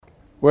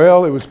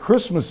Well, it was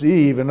Christmas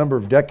Eve a number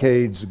of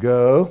decades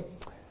ago,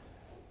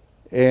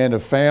 and a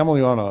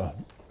family on a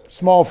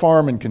small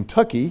farm in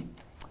Kentucky.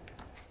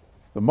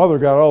 The mother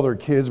got all their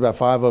kids, about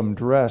 5 of them,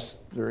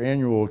 dressed. Their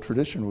annual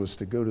tradition was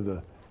to go to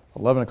the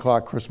 11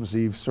 o'clock Christmas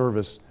Eve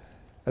service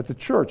at the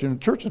church. And the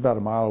church is about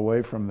a mile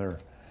away from their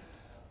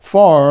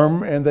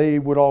farm, and they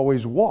would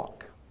always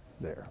walk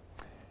there.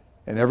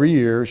 And every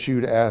year she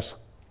would ask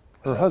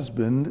her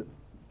husband,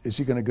 is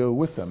he going to go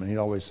with them? And he'd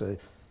always say,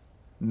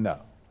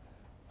 no,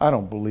 I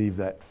don't believe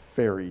that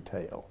fairy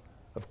tale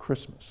of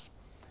Christmas.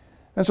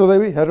 And so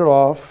they headed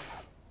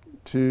off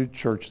to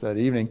church that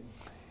evening.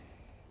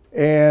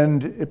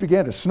 And it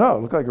began to snow.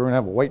 It looked like we were going to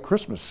have a white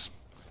Christmas.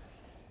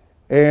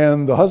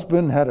 And the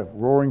husband had a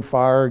roaring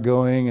fire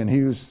going, and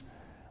he was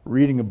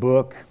reading a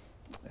book.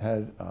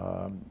 And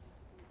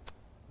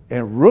it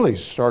really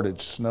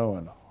started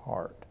snowing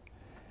hard.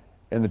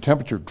 And the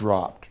temperature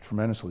dropped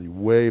tremendously,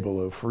 way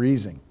below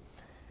freezing.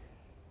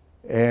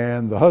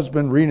 And the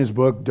husband, reading his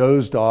book,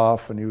 dozed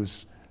off, and he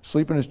was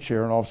asleep in his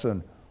chair, and all of a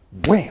sudden,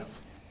 wham!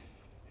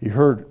 He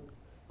heard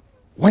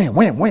wham,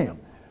 wham, wham.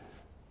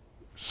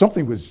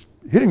 Something was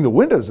hitting the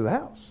windows of the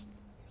house.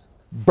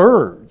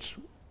 Birds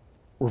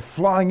were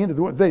flying into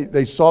the window.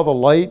 They saw the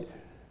light.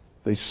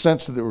 They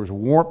sensed that there was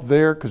warmth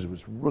there because it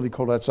was really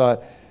cold outside.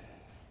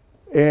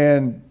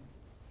 And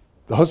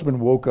the husband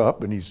woke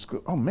up and he's,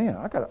 oh man,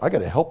 I got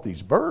to help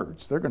these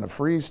birds. They're going to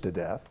freeze to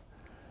death.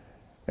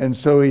 And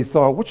so he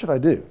thought, what should I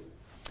do?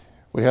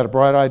 We had a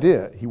bright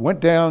idea. He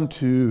went down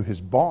to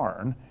his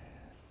barn,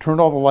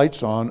 turned all the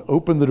lights on,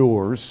 opened the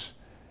doors,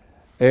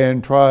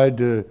 and tried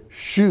to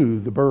shoo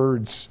the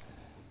birds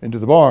into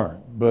the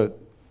barn. But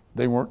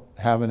they weren't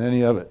having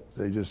any of it.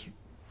 They just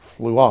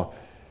flew off.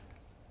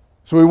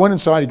 So he went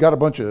inside, he got a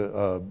bunch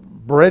of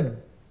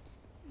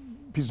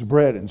pieces of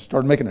bread, and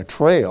started making a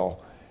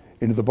trail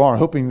into the barn,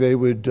 hoping they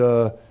would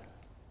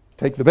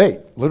take the bait,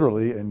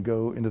 literally, and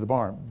go into the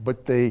barn.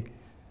 But they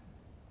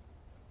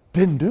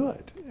didn't do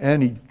it.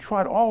 And he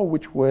tried all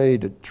which way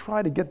to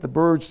try to get the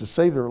birds to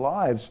save their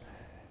lives,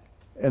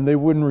 and they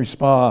wouldn't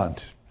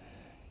respond.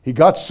 He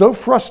got so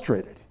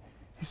frustrated.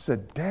 He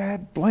said,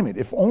 Dad, blame it.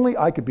 If only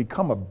I could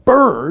become a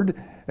bird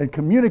and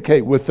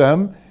communicate with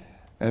them.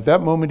 And at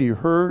that moment, he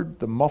heard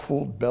the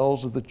muffled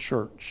bells of the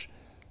church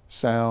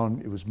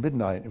sound. It was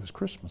midnight. It was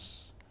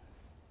Christmas.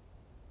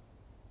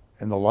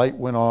 And the light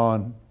went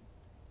on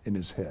in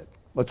his head.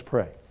 Let's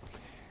pray.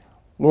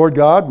 Lord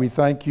God, we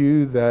thank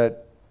you that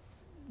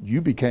you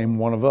became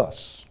one of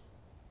us,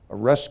 a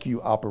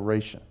rescue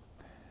operation,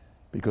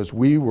 because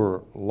we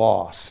were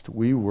lost.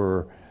 We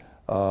were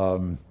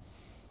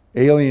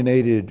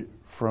alienated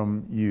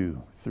from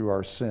you through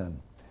our sin.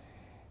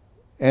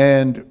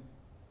 And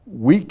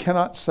we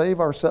cannot save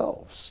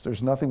ourselves.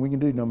 There's nothing we can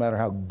do, no matter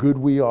how good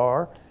we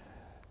are.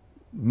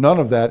 None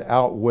of that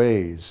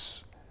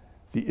outweighs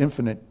the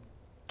infinite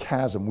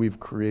chasm we've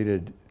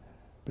created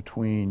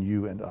between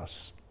you and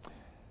us.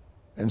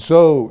 And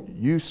so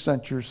you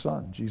sent your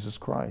Son, Jesus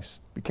Christ,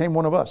 became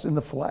one of us in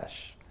the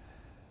flesh,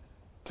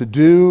 to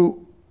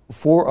do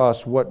for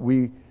us what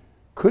we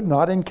could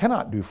not and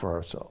cannot do for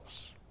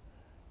ourselves.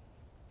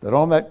 That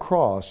on that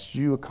cross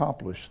you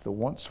accomplished the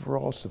once for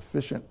all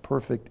sufficient,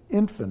 perfect,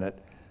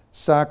 infinite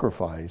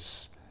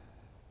sacrifice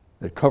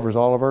that covers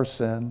all of our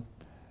sin,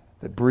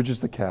 that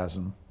bridges the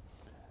chasm,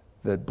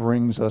 that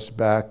brings us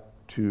back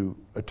to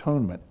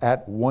atonement,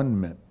 at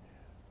one-ment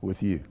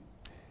with you.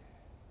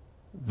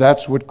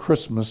 That's what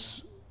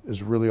Christmas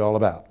is really all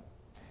about.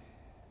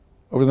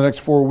 Over the next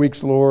 4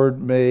 weeks, Lord,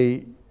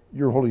 may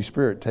your Holy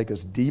Spirit take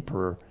us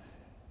deeper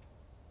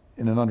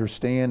in an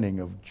understanding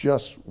of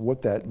just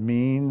what that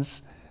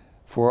means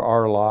for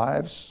our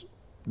lives.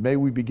 May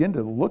we begin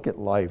to look at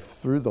life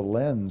through the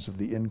lens of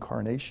the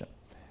incarnation,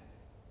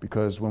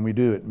 because when we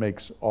do, it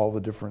makes all the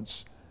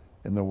difference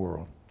in the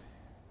world.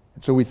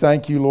 And so we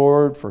thank you,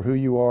 Lord, for who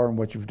you are and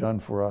what you've done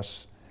for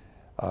us.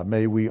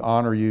 May we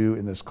honor you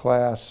in this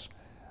class.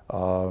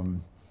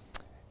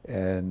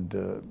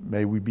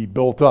 May we be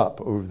built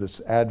up over this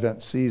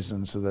Advent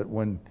season so that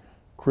when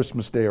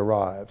Christmas Day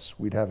arrives,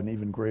 we'd have an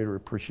even greater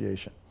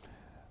appreciation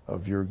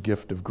of your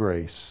gift of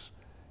grace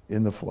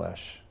in the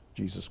flesh,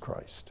 Jesus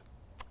Christ.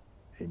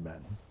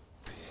 Amen.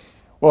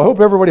 Well, I hope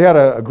everybody had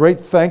a great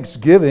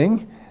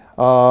Thanksgiving.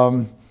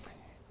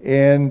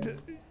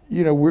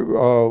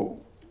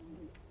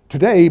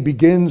 Today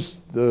begins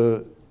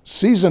the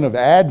season of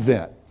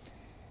Advent.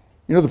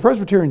 You know, the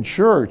Presbyterian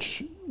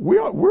Church,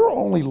 we're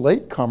only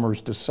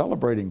latecomers to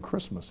celebrating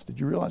Christmas. Did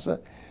you realize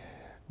that?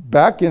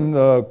 Back in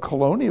the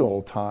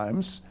colonial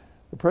times,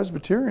 the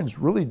Presbyterians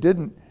really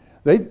didn't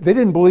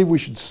believe we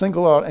should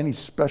single out any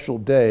special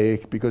day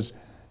because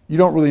you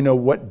don't really know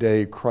what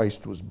day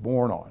Christ was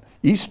born on.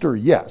 Easter,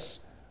 yes,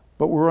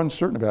 but we're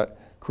uncertain about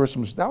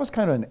Christmas. That was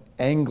kind of an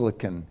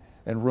Anglican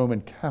and Roman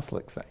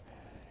Catholic thing.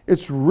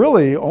 It's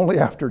really only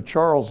after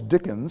Charles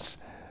Dickens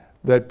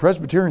that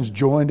Presbyterians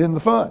joined in the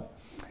fun.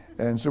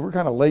 And so we're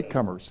kind of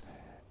latecomers.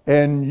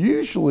 And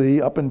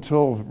usually up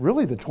until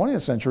really the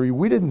 20th century,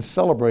 we didn't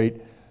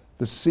celebrate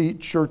the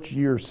church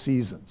year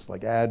seasons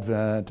like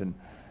Advent and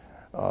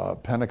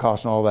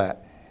Pentecost and all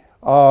that.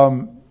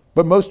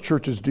 But most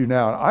churches do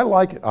now, and I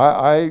like it.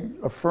 I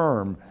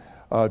affirm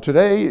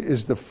today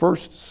is the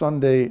first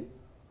Sunday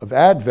of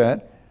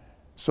Advent,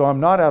 so I'm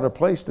not out of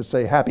place to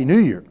say Happy New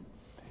Year,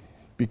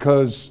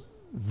 because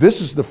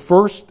this is the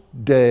first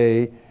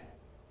day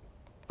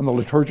on the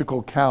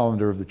liturgical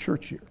calendar of the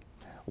church year.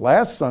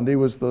 Last Sunday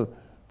was the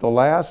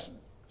last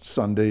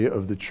Sunday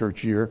of the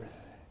church year,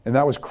 and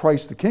that was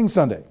Christ the King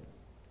Sunday,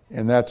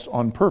 and that's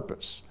on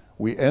purpose.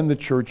 We end the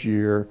church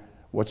year,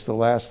 what's the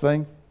last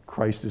thing?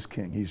 Christ is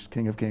King. He's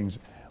King of Kings,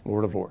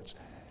 Lord of Lords.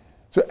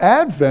 So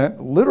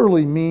Advent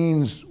literally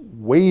means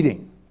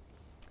waiting.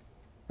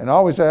 And I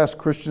always ask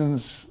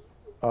Christians,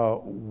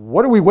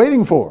 what are we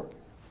waiting for?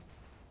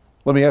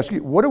 Let me ask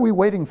you, what are we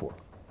waiting for?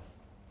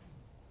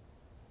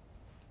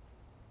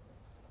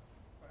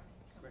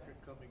 Second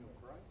coming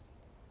of Christ.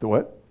 The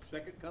what?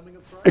 Second coming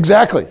of Christ.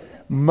 Exactly.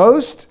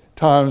 Most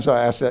times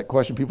I ask that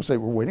question, people say,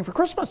 we're waiting for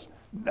Christmas.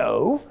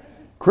 No.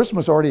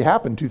 Christmas already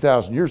happened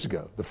 2,000 years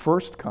ago, the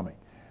first coming.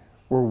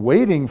 We're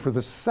waiting for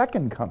the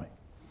second coming.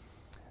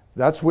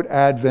 That's what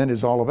Advent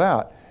is all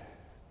about.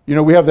 You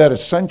know, we have that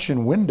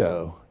ascension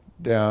window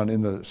down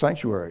in the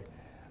sanctuary.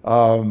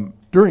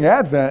 During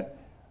Advent,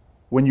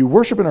 when you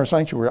worship in our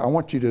sanctuary, I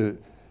want you to,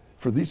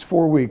 for these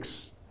 4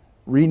 weeks,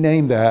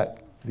 rename that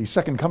the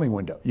second coming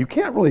window. You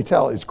can't really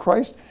tell, is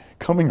Christ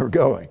coming or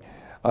going?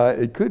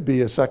 It could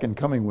be a second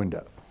coming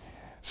window.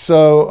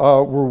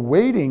 So we're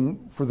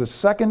waiting for the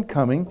second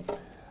coming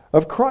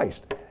of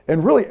Christ.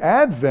 And really,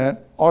 Advent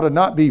ought to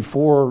not be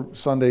 4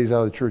 Sundays out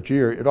of the church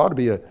year. It ought to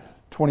be a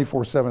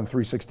 24/7,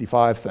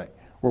 365 thing.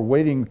 We're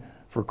waiting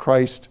for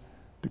Christ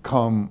to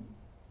come.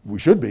 We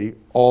should be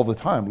all the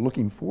time,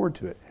 looking forward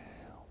to it.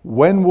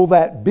 When will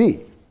that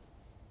be?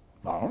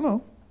 I don't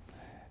know.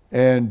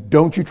 And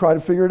don't you try to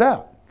figure it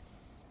out.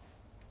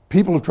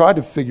 People have tried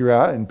to figure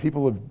out, and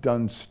people have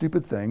done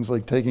stupid things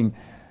like taking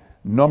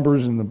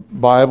numbers in the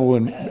Bible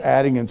and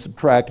adding and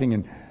subtracting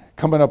and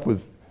coming up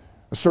with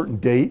a certain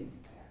date.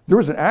 There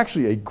was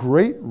actually a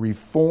great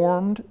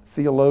Reformed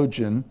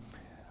theologian,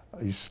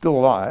 he's still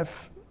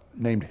alive,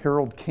 named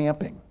Harold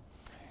Camping.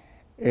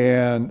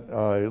 And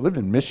he lived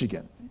in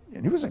Michigan.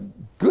 And he was a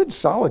good,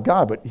 solid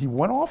guy, but he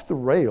went off the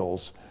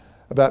rails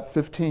about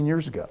 15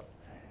 years ago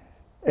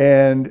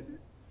and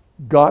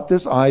got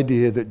this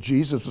idea that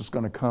Jesus was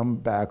going to come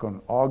back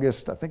on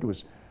August, I think it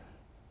was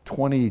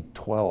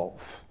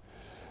 2012.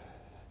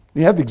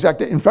 He had the exact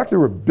date. In fact, there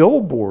were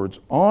billboards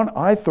on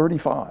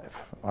I-35.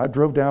 I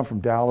drove down from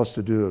Dallas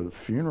to do a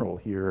funeral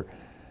here,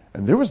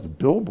 and there was the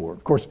billboard.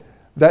 Of course,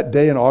 that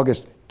day in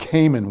August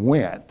came and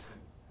went.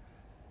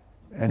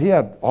 And he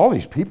had all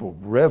these people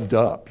revved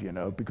up, you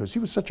know, because he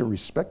was such a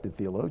respected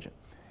theologian.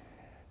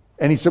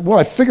 And he said, well,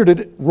 I figured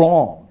it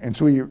wrong. And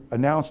so he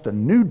announced a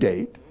new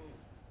date.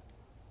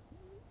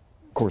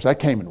 Of course, that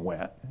came and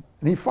went.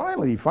 And he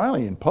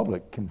finally in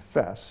public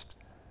confessed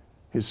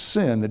his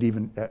sin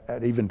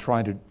at even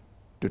trying to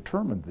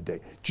determine the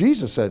date.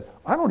 Jesus said,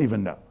 I don't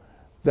even know.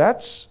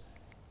 That's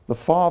the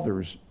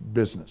Father's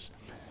business.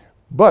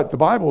 But the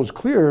Bible is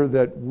clear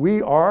that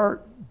we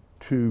are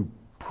to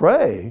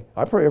pray.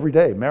 I pray every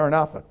day,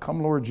 Maranatha,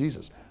 come Lord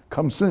Jesus,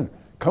 come soon,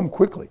 come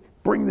quickly.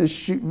 Bring this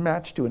shooting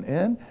match to an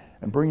end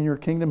and bring your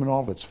kingdom in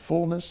all of its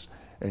fullness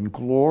and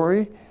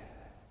glory.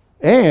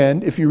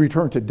 And if you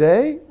return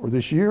today or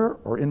this year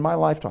or in my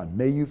lifetime,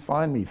 may you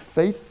find me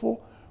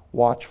faithful,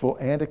 watchful,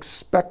 and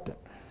expectant.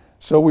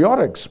 So we ought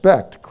to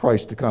expect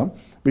Christ to come.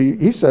 But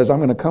he says, I'm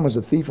going to come as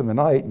a thief in the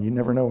night, and you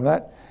never know when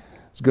that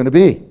is going to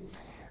be.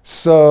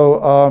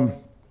 So,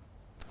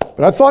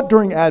 but I thought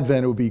during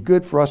Advent it would be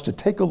good for us to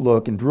take a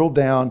look and drill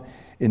down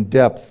in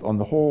depth on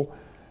the whole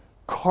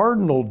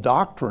cardinal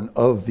doctrine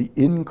of the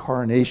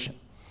incarnation.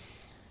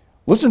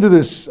 Listen to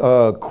this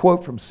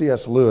quote from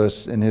C.S.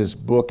 Lewis in his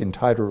book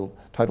entitled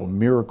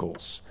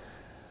Miracles.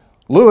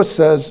 Lewis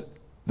says,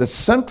 the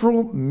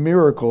central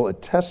miracle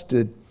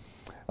attested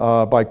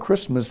by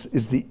Christmas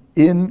is the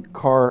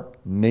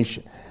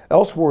incarnation.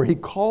 Elsewhere, he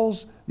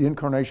calls the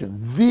incarnation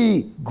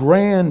the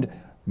grand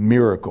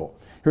miracle.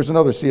 Here's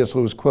another C.S.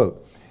 Lewis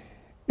quote.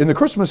 In the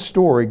Christmas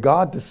story,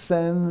 God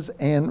descends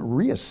and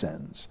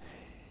reascends.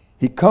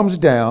 He comes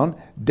down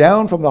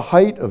from the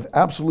height of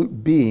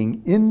absolute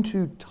being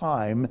into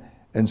time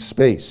and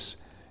space,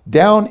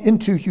 down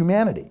into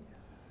humanity.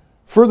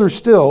 Further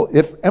still,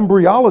 if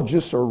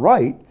embryologists are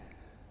right,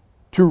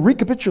 to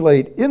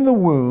recapitulate in the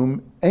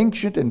womb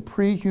ancient and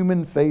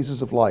pre-human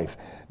phases of life,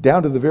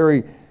 down to the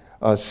very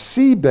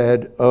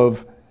seabed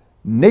of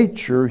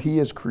nature he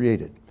has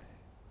created.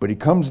 But he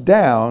comes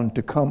down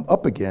to come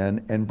up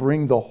again and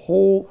bring the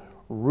whole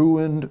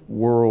ruined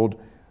world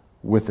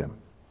with him.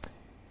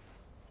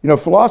 You know,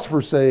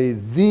 philosophers say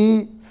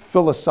the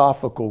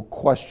philosophical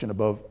question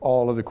above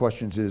all other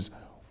questions is,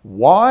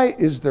 why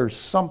is there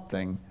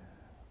something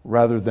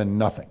rather than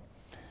nothing?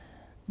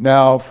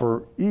 Now,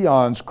 for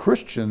eons,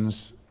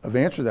 Christians have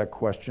answered that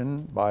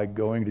question by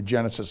going to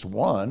Genesis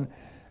 1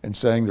 and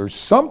saying there's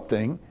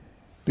something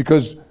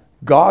because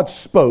God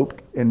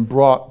spoke and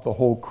brought the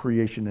whole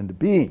creation into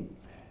being.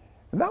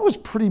 And that was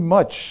pretty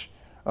much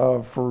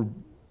for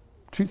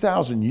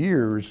 2,000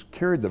 years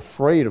carried the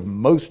freight of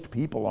most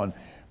people on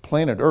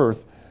planet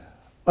Earth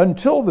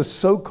until the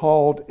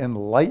so-called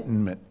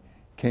Enlightenment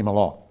came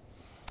along.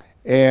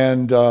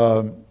 And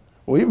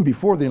even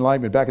before the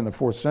Enlightenment, back in the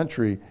 4th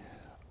century,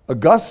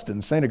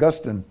 St.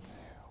 Augustine,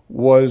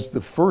 was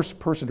the first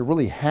person to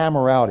really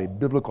hammer out a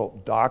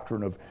biblical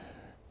doctrine of,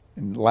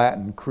 in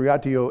Latin,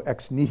 creatio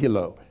ex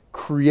nihilo,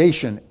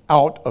 creation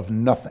out of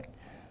nothing.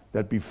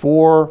 That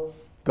before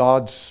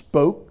God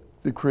spoke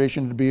the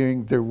creation into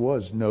being, there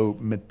was no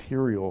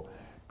material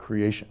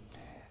creation.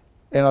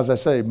 And as I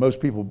say,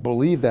 most people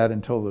believe that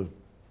until the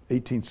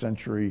 18th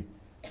century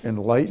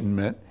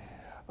Enlightenment.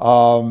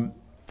 And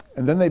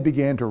then they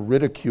began to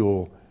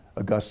ridicule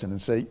Augustine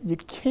and say, you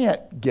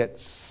can't get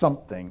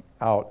something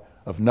out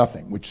of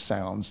nothing, which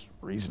sounds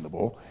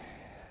reasonable.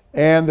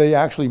 And they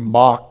actually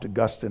mocked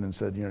Augustine and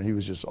said, he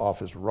was just off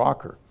his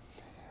rocker.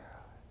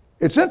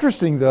 It's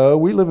interesting, though,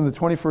 we live in the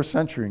 21st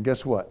century, and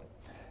guess what?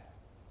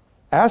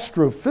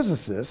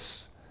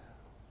 Astrophysicists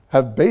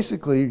have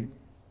basically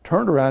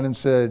turned around and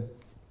said,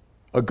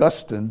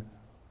 Augustine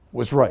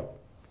was right.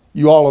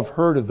 You all have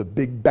heard of the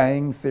Big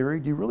Bang Theory.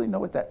 Do you really know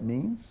what that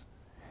means?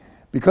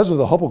 Because of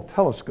the Hubble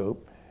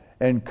telescope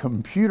and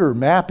computer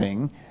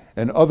mapping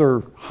and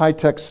other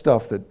high-tech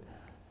stuff that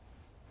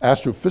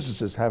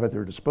astrophysicists have at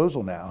their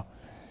disposal now,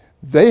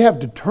 they have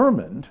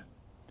determined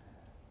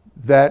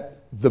that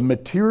the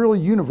material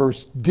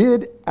universe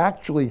did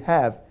actually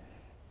have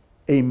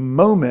a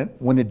moment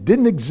when it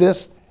didn't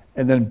exist,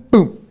 and then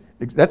boom,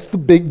 that's the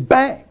Big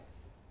Bang.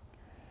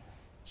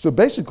 So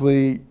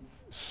basically,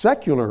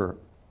 secular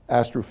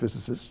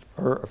astrophysicists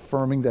are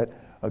affirming that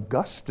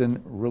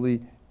Augustine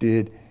really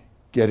did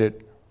get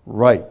it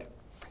right.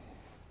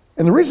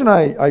 And the reason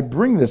I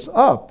bring this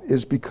up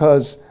is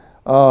because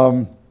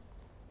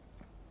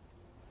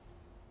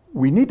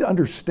we need to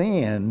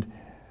understand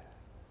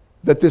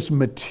that this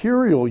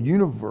material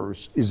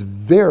universe is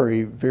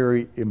very,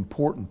 very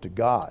important to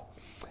God.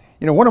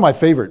 One of my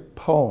favorite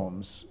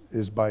poems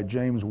is by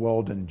James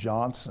Weldon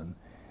Johnson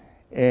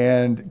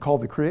and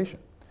called The Creation.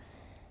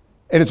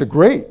 And it's a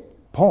great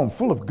poem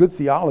full of good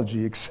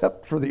theology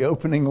except for the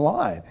opening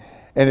line.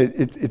 And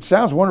it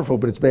sounds wonderful,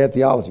 but it's bad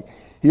theology.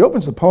 He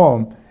opens the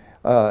poem,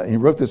 and he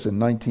wrote this in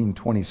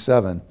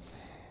 1927.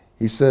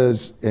 He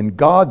says, and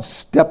God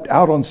stepped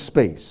out on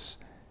space,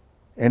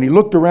 and he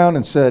looked around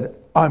and said,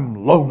 I'm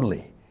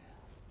lonely.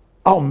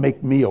 I'll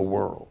make me a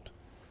world.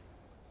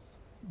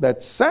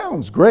 That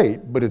sounds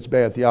great, but it's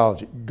bad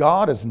theology.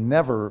 God has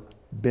never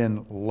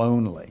been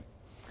lonely.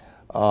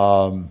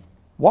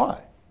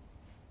 Why?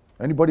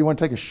 Anybody want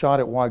to take a shot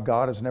at why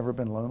God has never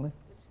been lonely?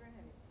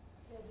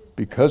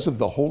 Because of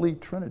the Holy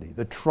Trinity,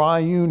 the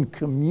triune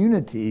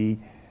community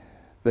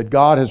that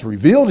God has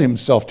revealed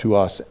himself to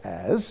us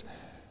as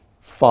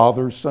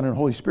Father, Son, and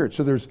Holy Spirit.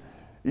 So there's,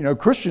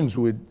 Christians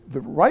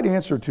the right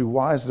answer to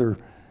why is there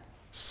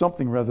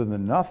something rather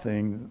than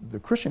nothing, the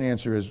Christian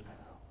answer is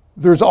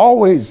there's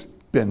always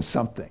been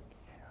something.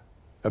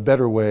 A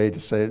better way to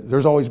say it,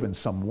 there's always been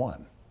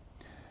someone.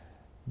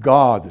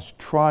 God, this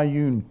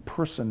triune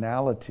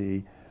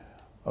personality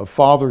of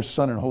Father,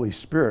 Son, and Holy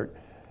Spirit.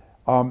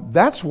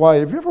 That's why,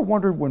 have you ever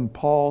wondered when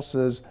Paul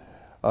says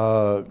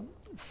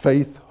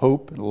faith,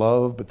 hope, and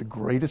love, but the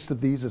greatest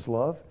of these is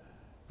love?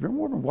 Have you ever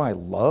wondered why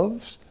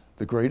love's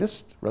the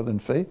greatest rather than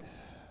faith?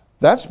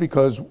 That's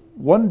because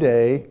one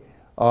day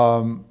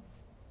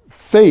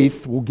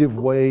faith will give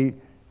way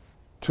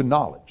to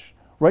knowledge.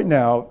 Right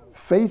now,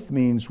 faith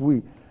means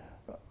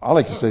I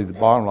like to say the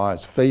bottom line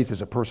is faith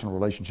is a personal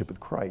relationship with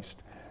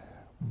Christ.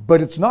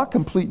 But it's not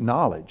complete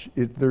knowledge.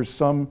 There's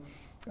some,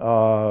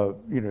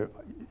 you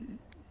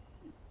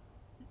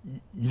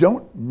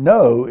don't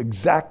know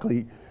exactly,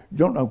 you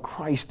don't know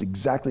Christ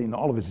exactly in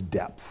all of his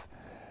depth.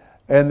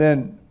 And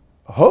then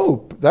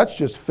hope, that's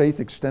just faith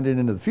extended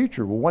into the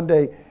future. Well, one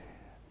day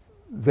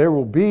there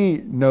will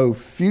be no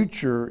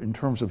future in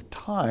terms of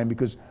time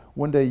because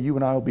one day you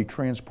and I will be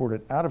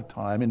transported out of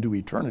time into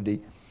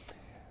eternity.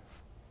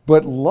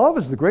 But love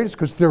is the greatest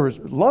because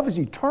love is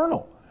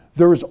eternal.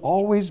 There has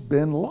always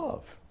been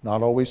love,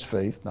 not always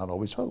faith, not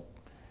always hope.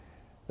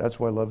 That's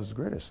why love is the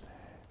greatest.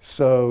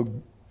 So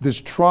this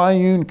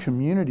triune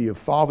community of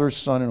Father,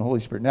 Son, and Holy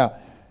Spirit. Now,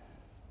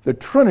 the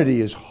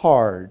Trinity is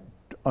hard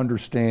to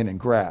understand and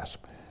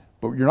grasp,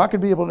 but you're not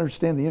going to be able to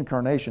understand the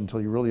incarnation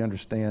until you really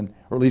understand,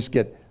 or at least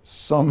get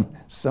some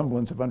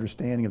semblance of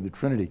understanding of the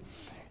Trinity.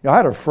 I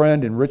had a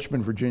friend in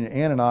Richmond, Virginia,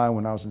 Ann and I,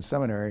 when I was in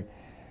seminary,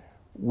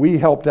 we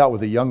helped out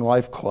with a Young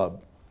Life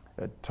Club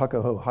at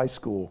Tuckahoe High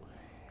School.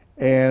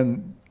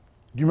 And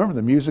do you remember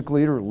the music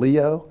leader,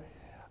 Leo,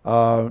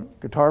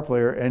 guitar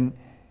player? And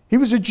he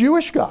was a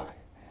Jewish guy.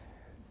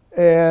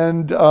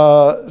 And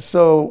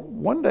so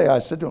one day I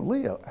said to him,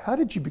 Leo, how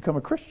did you become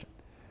a Christian?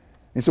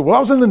 He said, well, I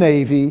was in the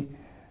Navy,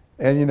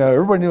 and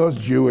everybody knew I was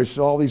Jewish,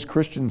 so all these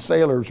Christian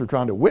sailors were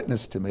trying to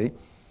witness to me.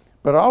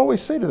 But I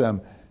always say to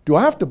them, do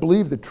I have to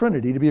believe the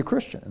Trinity to be a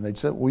Christian? And they'd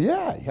say, well,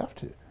 yeah, you have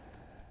to. And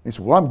he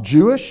said, well, I'm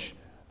Jewish.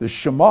 The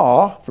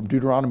Shema from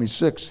Deuteronomy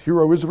 6,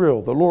 Hear, O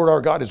Israel, the Lord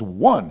our God is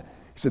one.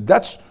 He said,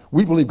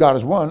 we believe God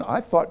is one.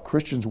 I thought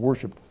Christians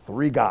worship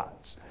 3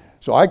 gods.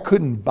 So I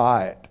couldn't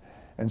buy it.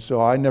 And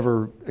so I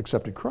never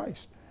accepted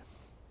Christ.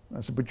 I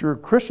said, but you're a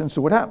Christian,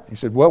 so what happened? He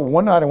said, well,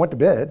 one night I went to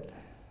bed.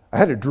 I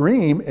had a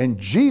dream, and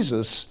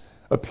Jesus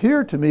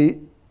appeared to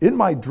me in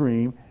my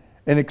dream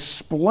and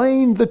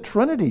explained the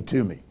Trinity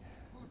to me.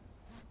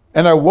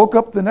 And I woke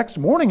up the next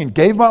morning and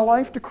gave my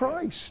life to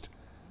Christ.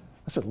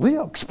 I said,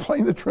 Leo,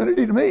 explain the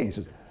Trinity to me. He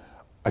says,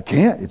 I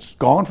can't. It's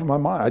gone from my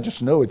mind. I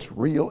just know it's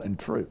real and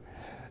true.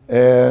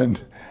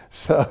 And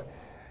so,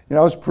 I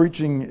was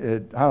preaching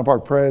at Highland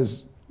Park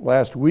Pres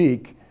last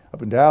week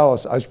up in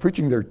Dallas. I was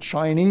preaching their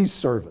Chinese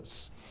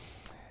service.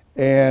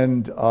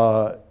 And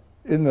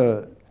in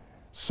the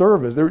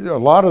service, a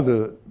lot of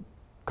the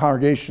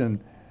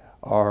congregation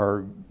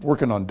are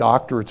working on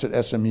doctorates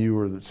at SMU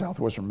or the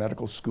Southwestern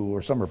Medical School,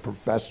 or some are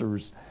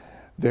professors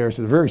there.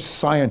 So they're a very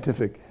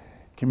scientific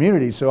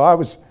community. So I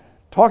was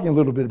talking a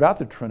little bit about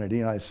the Trinity,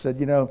 and I said,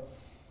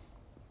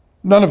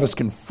 none of us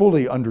can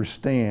fully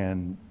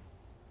understand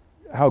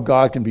how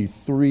God can be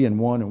 3 in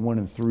 1 and 1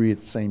 in 3 at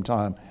the same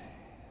time.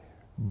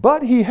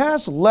 But he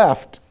has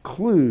left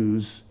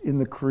clues in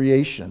the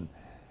creation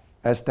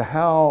as to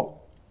how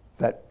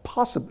that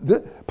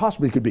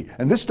possibly could be.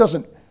 And this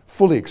doesn't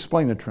fully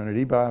explain the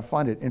Trinity, but I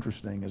find it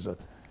interesting as an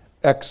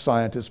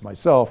ex-scientist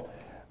myself.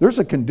 There's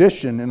a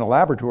condition in a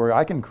laboratory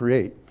I can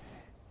create.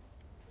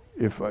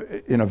 If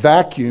in a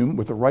vacuum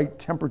with the right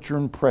temperature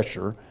and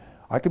pressure,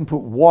 I can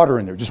put water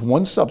in there, just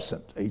one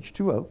substance,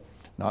 H2O,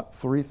 not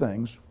 3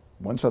 things,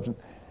 one substance.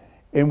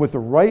 And with the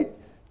right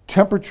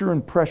temperature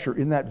and pressure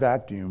in that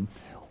vacuum,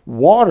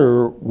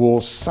 water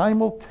will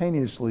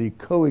simultaneously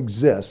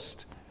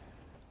coexist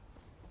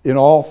in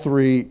all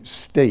 3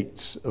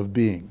 states of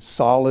being: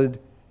 solid,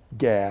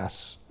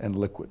 gas, and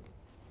liquid,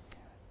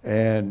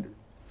 and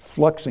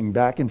fluxing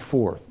back and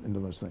forth into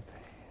those things.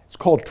 It's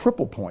called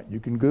triple point. You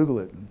can Google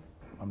it.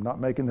 I'm not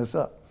making this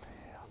up.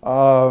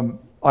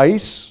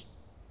 Ice,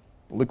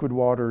 liquid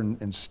water,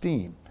 and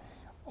steam,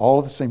 all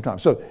at the same time.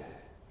 So,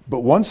 but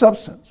one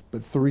substance,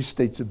 but 3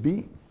 states of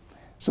being.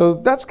 So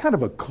that's kind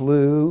of a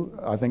clue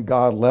I think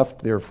God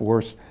left there for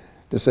us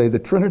to say the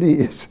Trinity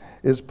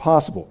is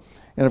possible.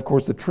 And of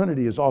course, the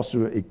Trinity is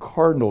also a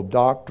cardinal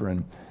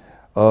doctrine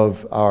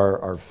of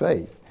our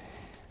faith.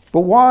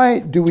 But why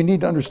do we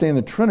need to understand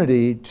the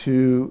Trinity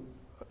to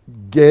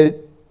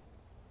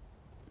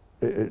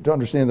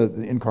understand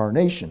the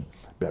incarnation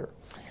better?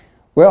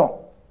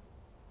 Well,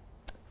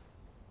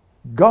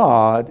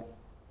 God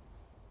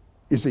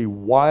is a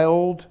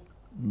wild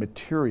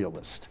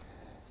materialist.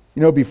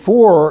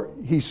 Before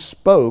he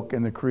spoke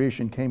and the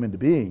creation came into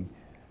being,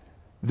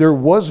 there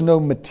was no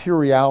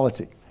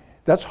materiality.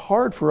 That's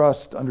hard for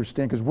us to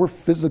understand because we're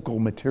physical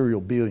material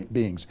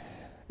beings.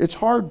 It's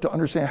hard to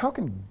understand, how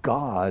can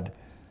God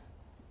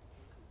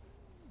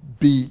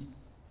be,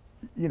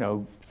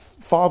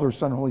 Father,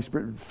 Son, Holy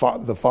Spirit?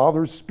 The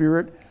Father's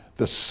Spirit,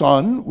 the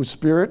Son was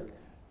Spirit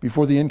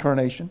before the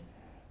incarnation.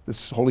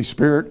 The Holy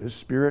Spirit is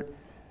Spirit.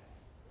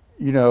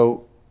 We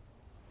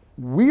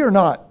are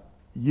not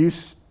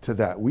used to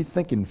that. We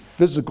think in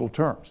physical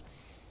terms.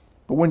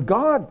 But when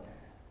God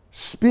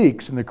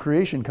speaks and the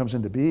creation comes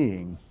into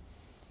being,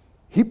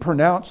 he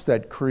pronounced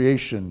that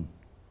creation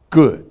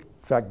good,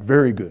 in fact,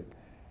 very good.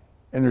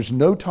 And there's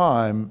no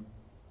time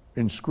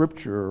in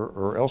Scripture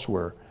or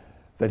elsewhere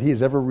that he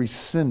has ever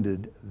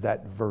rescinded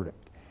that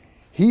verdict.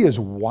 He is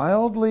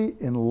wildly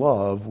in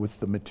love with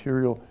the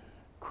material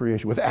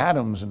creation, with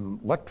atoms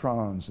and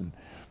electrons and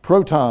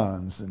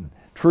protons and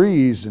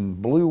trees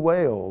and blue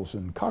whales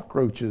and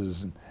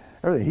cockroaches and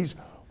everything. He's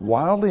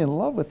wildly in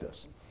love with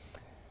this.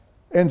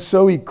 And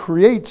so he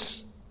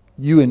creates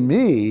you and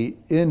me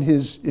in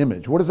his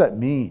image. What does that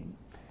mean?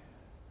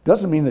 It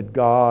doesn't mean that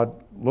God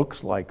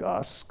looks like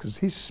us, because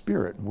he's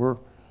spirit and we're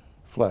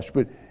flesh.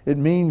 But it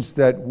means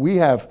that we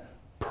have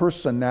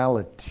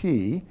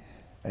personality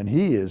and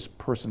he is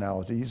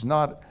personality. He's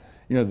not,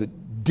 the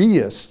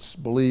deists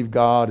believe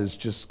God is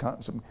just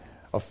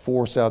a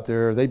force out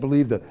there. They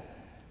believe the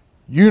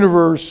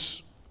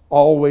universe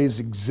always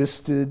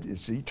existed.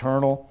 It's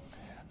eternal,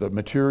 the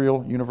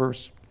material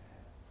universe.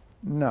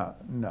 No.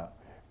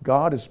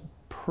 God is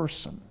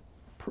person.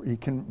 We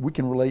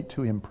can relate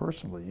to him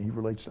personally. He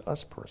relates to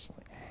us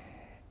personally.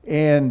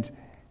 And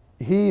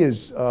he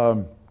is,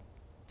 and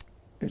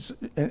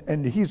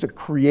he's a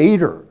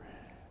creator.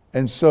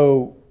 And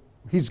so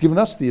he's given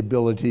us the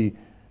ability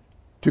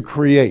to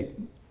create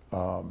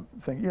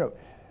things.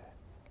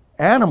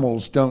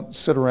 Animals don't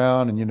sit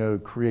around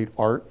and, create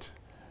art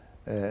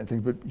and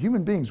things, but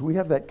human beings, we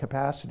have that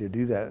capacity to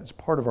do that. It's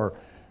part of our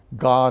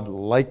God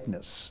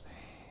likeness.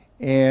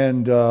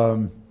 And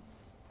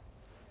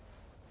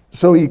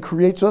so he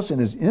creates us in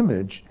his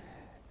image,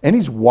 and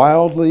he's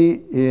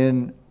wildly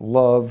in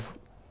love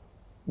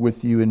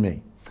with you and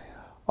me.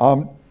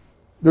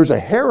 There's a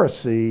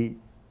heresy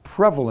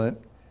prevalent,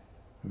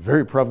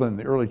 very prevalent in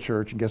the early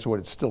church, and guess what?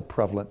 It's still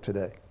prevalent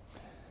today.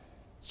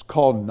 It's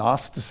called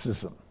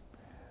Gnosticism.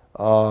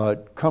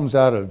 It comes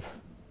out of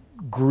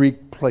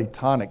Greek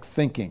Platonic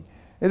thinking.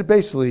 And it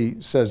basically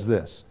says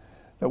this,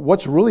 that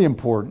what's really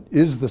important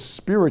is the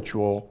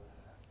spiritual,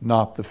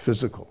 not the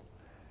physical.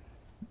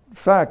 In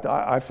fact,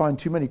 I find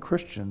too many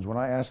Christians, when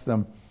I ask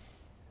them,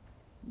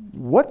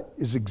 what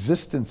is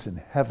existence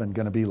in heaven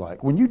going to be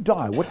like? When you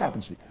die, what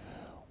happens to you?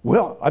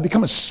 Well, I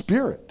become a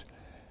spirit.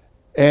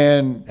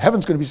 And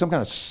heaven's going to be some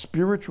kind of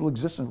spiritual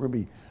existence. We're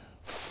going to be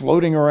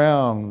floating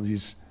around with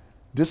these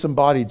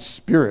disembodied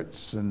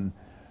spirits. And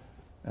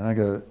I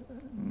go,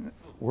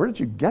 where did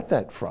you get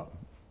that from?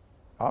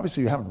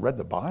 Obviously, you haven't read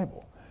the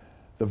Bible.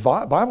 The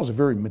Bible's a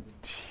very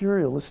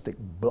materialistic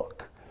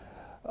book.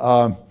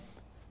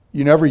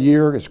 Every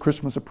year as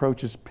Christmas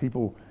approaches,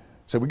 people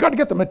say, we got to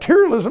get the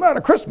materialism out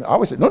of Christmas. I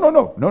always say,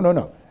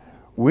 no.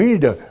 We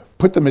need to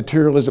put the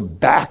materialism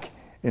back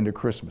into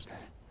Christmas.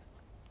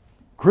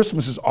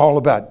 Christmas is all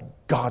about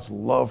God's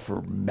love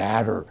for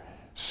matter,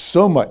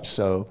 so much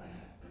so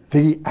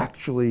that he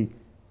actually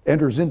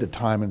enters into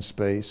time and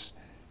space,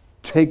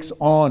 takes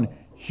on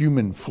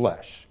human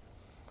flesh.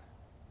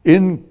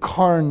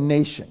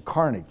 Incarnation,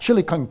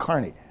 chili con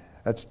carne,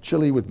 that's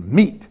chili with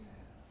meat,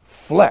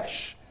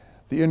 flesh.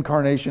 The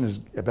incarnation is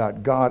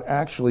about God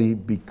actually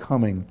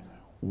becoming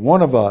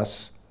one of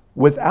us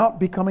without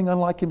becoming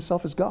unlike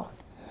himself as God.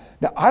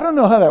 Now, I don't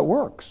know how that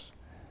works.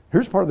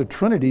 Here's part of the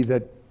Trinity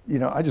that,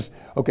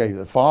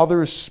 the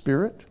Father is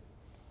Spirit,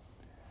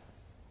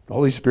 the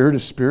Holy Spirit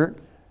is Spirit,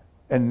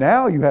 and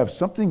now you have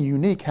something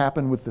unique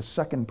happen with the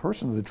second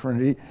person of the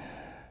Trinity.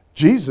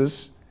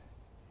 Jesus,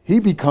 he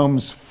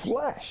becomes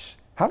flesh.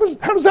 How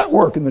does that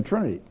work in the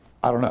Trinity?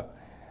 I don't know.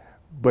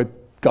 But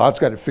God's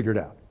got it figured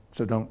out.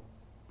 So don't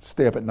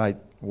stay up at night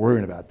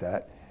worrying about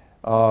that.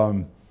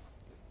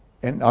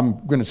 And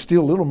I'm going to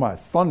steal a little of my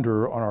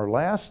thunder on our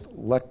last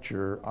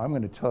lecture. I'm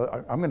going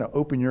to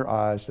open your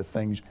eyes to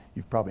things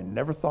you've probably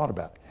never thought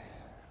about.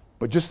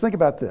 But just think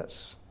about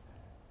this.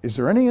 Is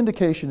there any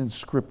indication in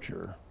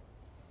Scripture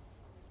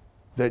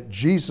that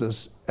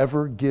Jesus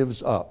ever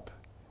gives up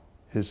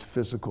his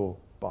physical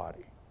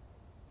body?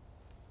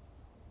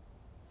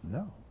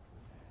 No.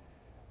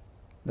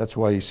 That's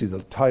why you see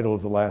the title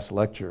of the last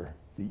lecture,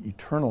 The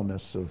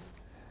Eternalness of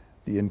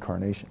the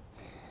Incarnation.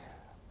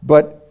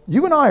 But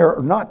you and I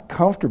are not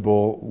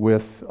comfortable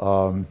with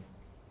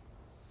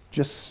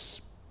just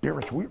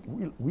spiritual.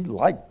 We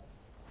like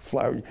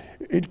flower.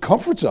 It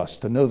comforts us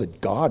to know that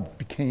God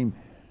became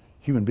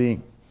human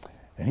being.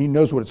 And he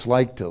knows what it's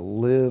like to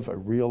live a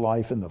real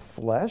life in the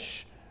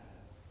flesh,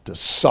 to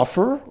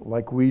suffer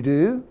like we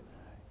do,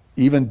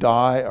 even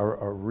die a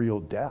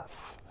real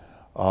death.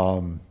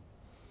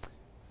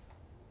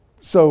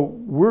 So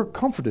we're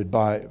comforted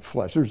by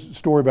flesh. There's a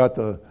story about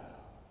the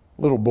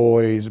little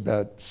boy. He's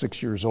about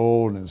 6 years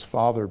old, and his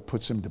father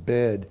puts him to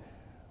bed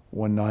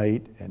one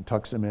night and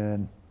tucks him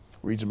in,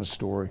 reads him a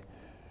story.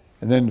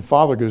 And then the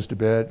father goes to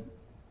bed.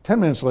 10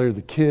 minutes later,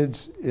 the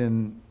kid's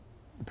in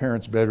the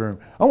parents' bedroom.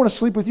 I want to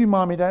sleep with you,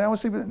 Mommy, Daddy. I want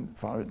to sleep with you.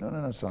 Father,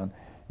 no, son.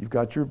 You've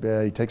got your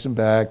bed. He takes him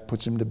back,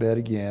 puts him to bed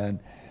again.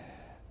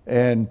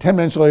 And 10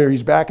 minutes later,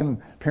 he's back in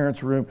the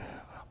parents' room.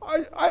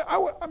 I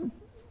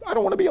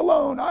don't want to be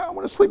alone. I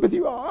want to sleep with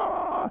you.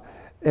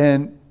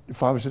 And the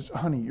father says,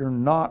 honey, you're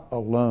not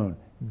alone.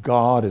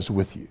 God is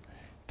with you.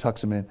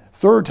 Tucks him in.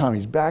 Third time,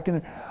 he's back in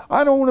there.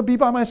 I don't want to be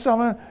by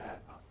myself.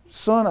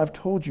 Son, I've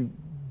told you,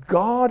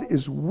 God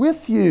is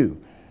with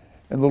you.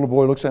 And the little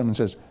boy looks at him and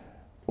says,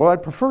 well,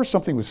 I'd prefer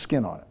something with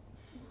skin on it.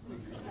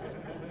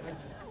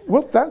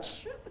 Well,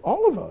 that's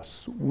all of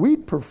us.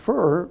 We'd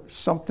prefer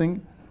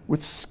something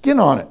with skin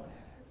on it.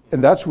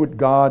 And that's what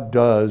God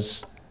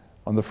does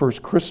on the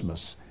first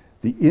Christmas.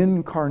 The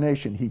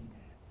incarnation. He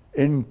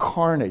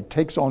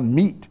takes on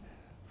meat,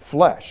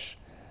 flesh.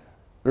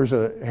 There's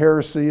a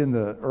heresy in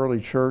the early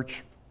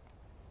church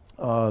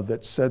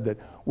that said that,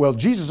 well,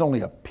 Jesus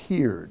only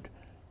appeared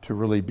to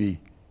really be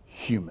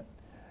human.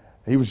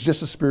 He was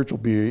just a spiritual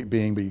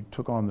being, but he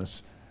took on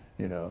this,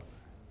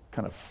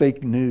 kind of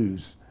fake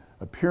news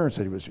appearance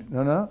that he was.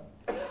 No.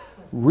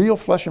 Real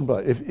flesh and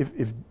blood.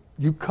 If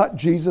you cut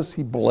Jesus,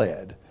 he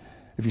bled.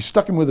 If you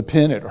stuck him with a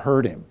pin, it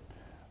hurt him.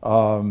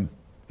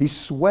 He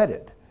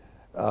sweated.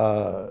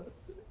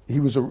 He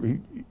was a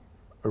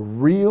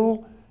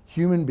real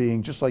human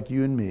being, just like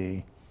you and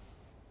me,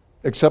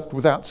 except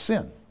without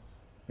sin.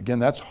 Again,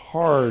 that's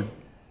hard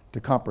to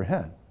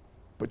comprehend,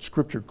 but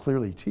Scripture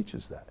clearly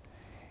teaches that.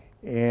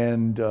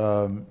 And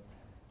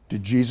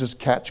did Jesus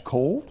catch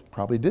cold?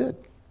 Probably did.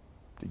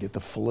 Did he get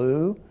the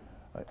flu?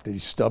 Did he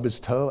stub his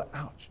toe?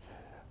 Ouch.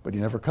 But he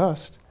never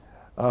cussed.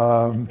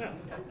 And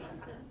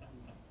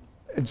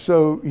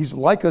so he's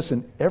like us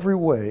in every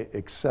way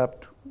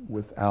except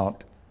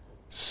without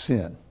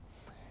sin.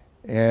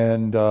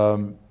 And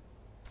so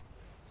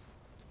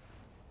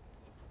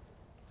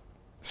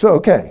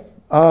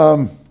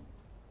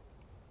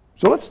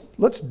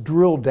let's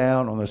drill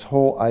down on this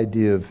whole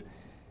idea of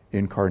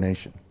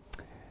incarnation.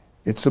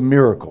 It's a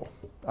miracle.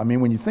 I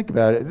mean, when you think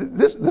about it,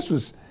 this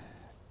was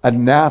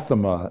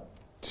anathema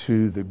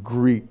to the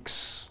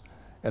Greeks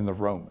and the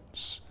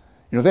Romans.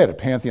 They had a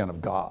pantheon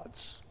of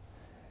gods.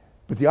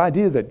 But the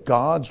idea that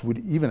gods would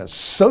even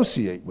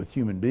associate with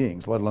human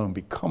beings, let alone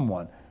become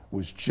one,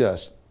 was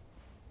just,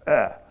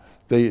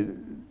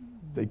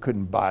 They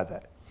couldn't buy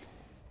that.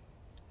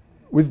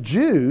 With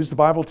Jews, the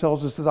Bible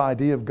tells us this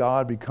idea of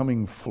God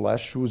becoming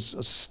flesh was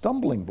a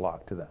stumbling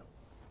block to them.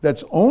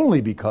 That's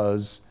only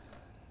because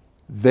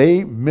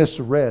they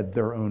misread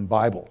their own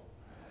Bible.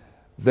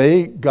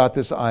 They got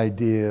this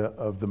idea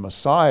of the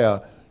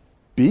Messiah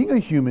being a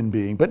human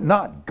being, but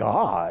not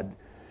God.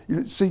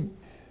 See,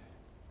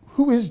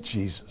 who is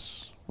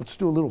Jesus? Let's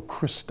do a little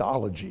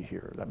Christology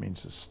here. That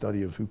means a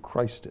study of who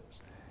Christ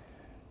is.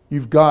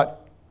 You've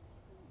got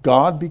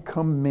God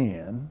become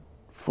man,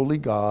 fully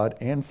God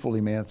and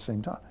fully man at the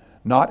same time.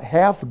 Not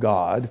half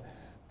God,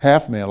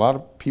 half man. A lot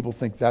of people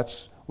think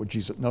that's what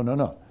Jesus...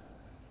 No.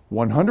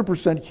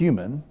 100%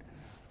 human,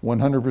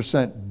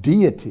 100%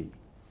 deity.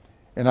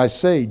 And I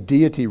say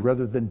deity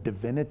rather than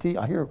divinity.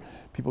 I hear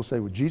people say,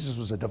 well, Jesus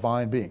was a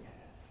divine being.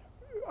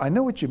 I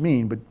know what you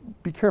mean, but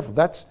be careful.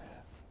 That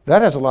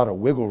has a lot of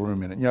wiggle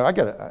room in it. You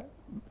know,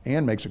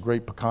 Ann makes a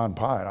great pecan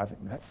pie, and I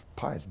think that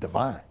pie is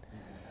divine.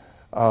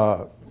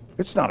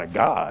 It's not a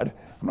God.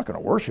 I'm not going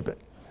to worship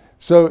it.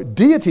 So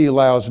deity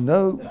allows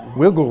no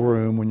wiggle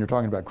room when you're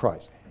talking about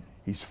Christ.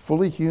 He's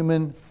fully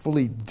human,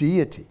 fully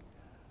deity.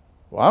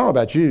 Well, I don't know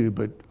about you,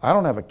 but I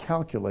don't have a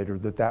calculator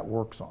that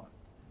works on.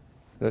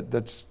 It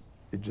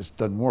just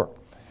doesn't work.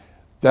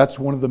 That's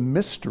one of the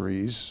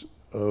mysteries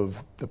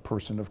of the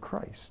person of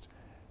Christ.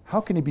 How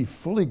can he be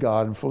fully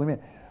God and fully man?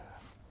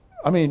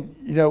 I mean,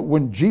 you know,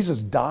 when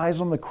Jesus dies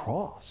on the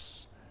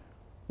cross,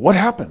 what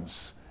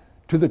happens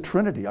to the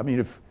Trinity? I mean,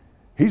 if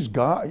he's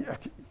God,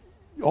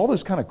 all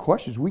those kind of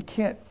questions we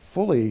can't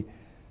fully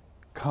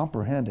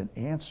comprehend and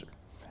answer.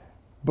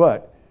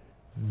 But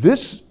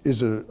this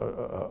is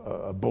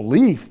a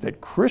belief that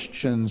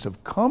Christians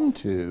have come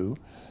to,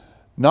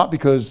 not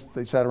because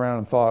they sat around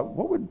and thought,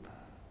 what would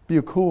be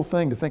a cool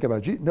thing to think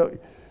about Jesus? No,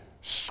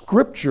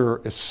 Scripture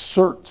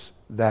asserts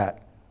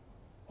that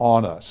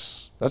on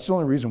us. That's the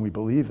only reason we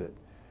believe it.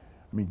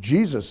 I mean,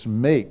 Jesus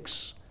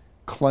makes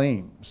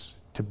claims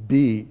to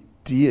be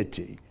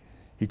deity.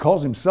 He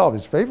calls himself,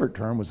 his favorite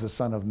term was the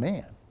Son of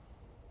Man.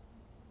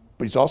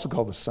 But he's also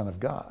called the Son of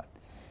God.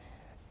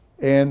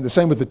 And the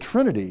same with the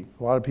Trinity.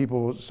 A lot of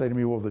people say to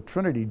me, well, the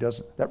Trinity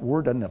that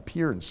word doesn't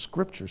appear in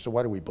Scripture, so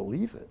why do we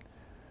believe it?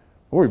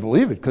 Well, we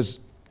believe it because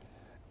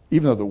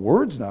even though the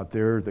word's not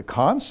there, the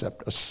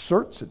concept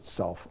asserts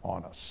itself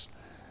on us.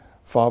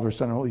 Father,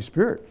 Son, and Holy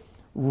Spirit.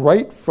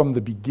 Right from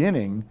the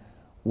beginning,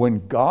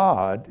 when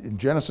God, in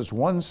Genesis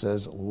 1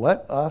 says,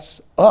 let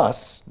us,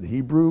 the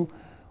Hebrew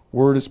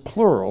word is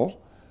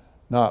plural,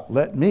 not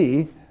let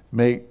me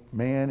make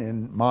man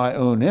in my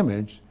own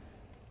image.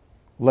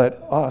 Let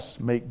us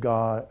make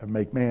man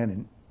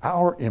in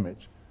our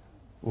image.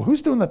 Well,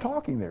 who's doing the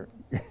talking there?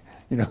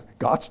 You know,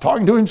 God's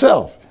talking to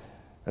himself,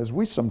 as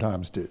we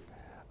sometimes do.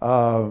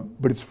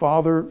 But it's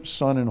Father,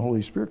 Son, and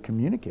Holy Spirit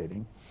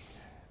communicating.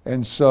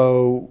 And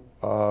so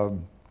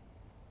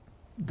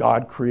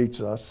God creates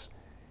us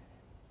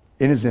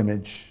in his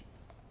image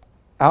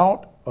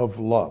out of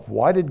love.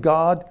 Why did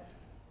God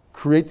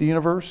create the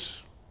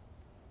universe?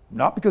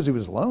 Not because he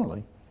was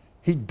lonely.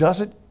 He does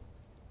it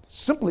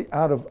simply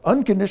out of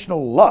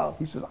unconditional love.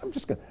 He says, I'm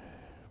just going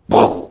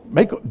to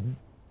make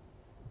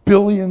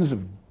billions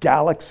of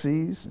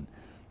galaxies and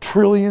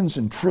trillions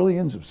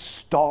of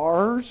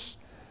stars.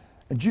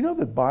 And do you know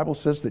the Bible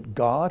says that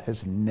God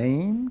has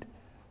named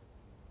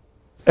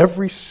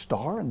every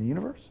star in the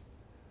universe?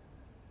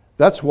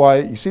 That's why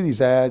you see these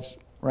ads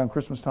around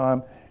Christmas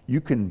time. You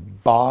can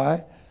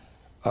buy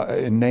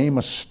and name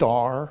a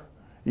star,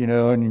 you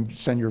know, and you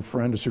send your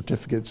friend a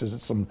certificate that says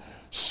it's some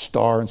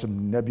star and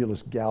some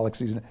nebulous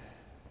galaxies.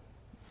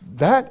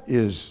 That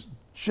is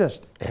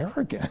just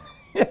arrogant.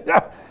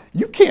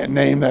 You can't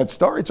name that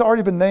star. It's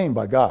already been named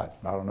by God.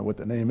 I don't know what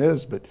the name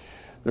is, but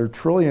there are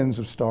trillions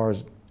of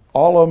stars.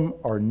 All of them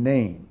are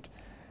named.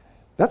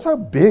 That's how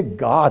big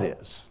God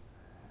is.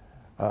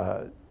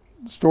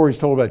 Stories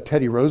told about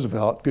Teddy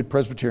Roosevelt, good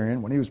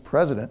Presbyterian, when he was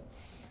president,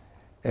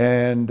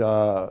 and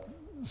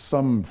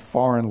some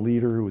foreign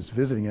leader who was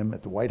visiting him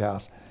at the White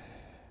House.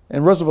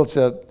 And Roosevelt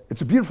said,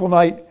 it's a beautiful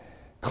night,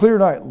 clear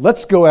night.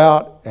 Let's go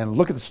out and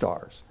look at the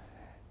stars.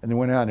 And they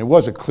went out, and it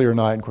was a clear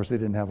night. And of course, they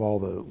didn't have all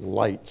the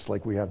lights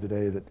like we have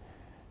today that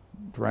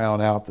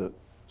drown out the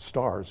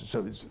stars.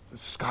 So the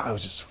sky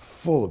was just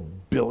full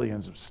of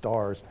billions of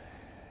stars.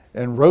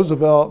 And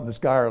Roosevelt and this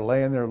guy are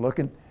laying there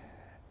looking,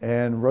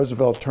 and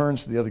Roosevelt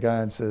turns to the other guy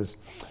and says,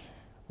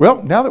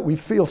 well, now that we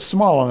feel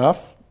small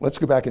enough, let's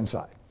go back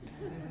inside.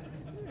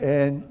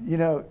 And, you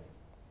know,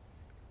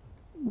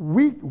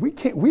 we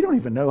don't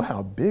even know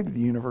how big the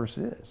universe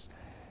is.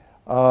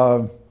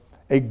 A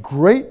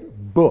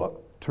great book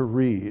to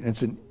read, and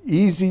it's an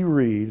easy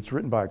read. It's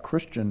written by a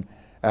Christian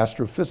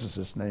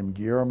astrophysicist named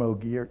Guillermo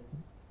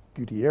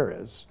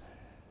Gutierrez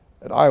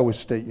at Iowa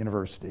State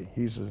University.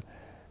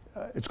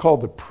 It's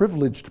called The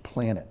Privileged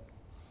Planet.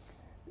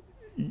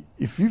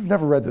 If you've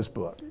never read this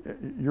book,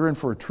 you're in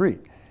for a treat.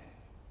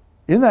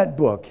 In that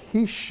book,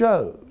 he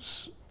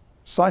shows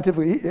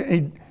scientifically,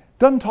 he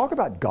doesn't talk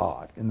about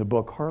God in the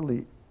book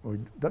hardly, or he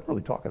doesn't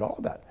really talk at all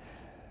about it.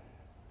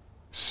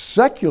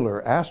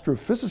 Secular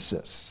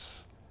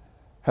astrophysicists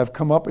have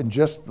come up in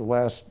just the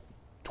last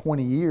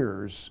 20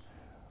 years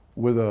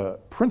with a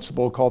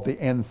principle called the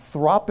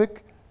anthropic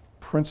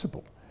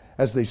principle.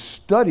 As they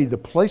study the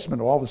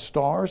placement of all the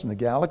stars in the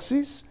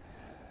galaxies,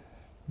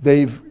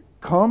 they've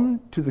come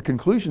to the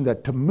conclusion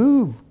that to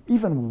move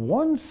even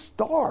one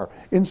star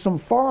in some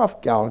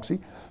far-off galaxy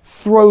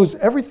throws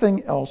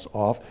everything else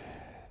off.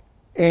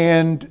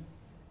 And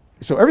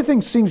so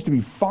everything seems to be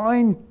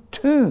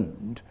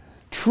fine-tuned,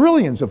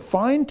 trillions of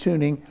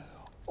fine-tuning,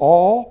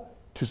 all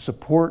to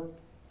support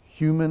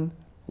human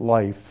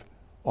life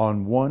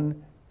on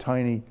one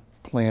tiny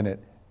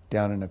planet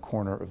down in a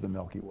corner of the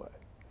Milky Way.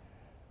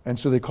 And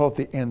so they call it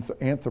the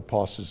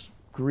anthropos is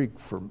Greek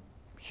for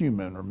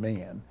human or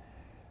man.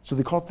 So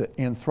they call it the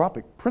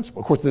anthropic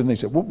principle. Of course, then they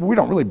said, well, we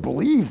don't really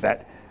believe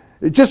that.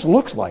 It just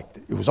looks like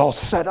it was all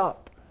set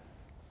up.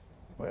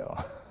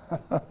 Well,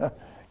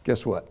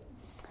 guess what?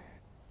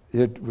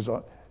 It was,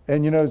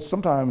 and you know,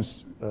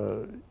 sometimes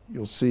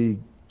you'll see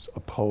a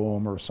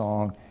poem or a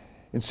song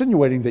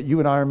insinuating that you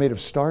and I are made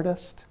of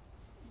stardust.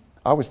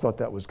 I always thought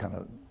that was kind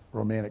of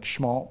romantic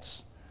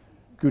schmaltz.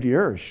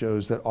 Gutierrez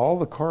shows that all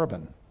the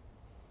carbon,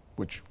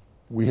 which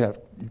we have,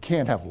 you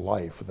can't have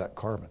life without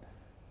carbon.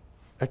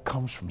 It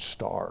comes from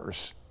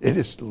stars. It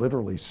is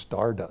literally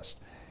stardust.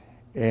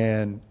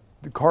 And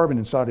the carbon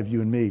inside of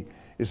you and me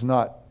is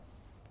not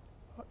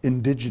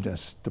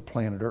indigenous to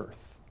planet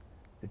Earth.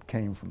 It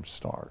came from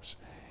stars.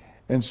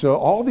 And so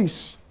all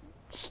these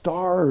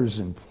stars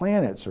and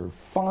planets are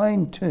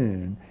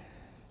fine-tuned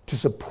to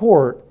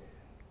support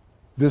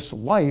this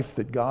life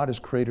that God has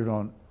created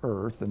on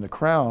Earth, and the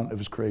crown of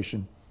his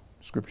creation,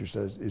 Scripture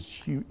says,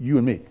 is you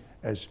and me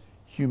as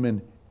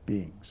human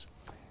beings.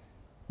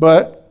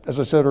 But, as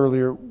I said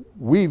earlier,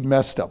 we've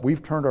messed up.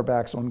 We've turned our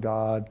backs on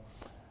God.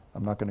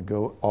 I'm not going to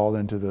go all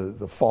into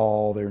the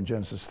fall there in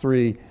Genesis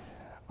 3.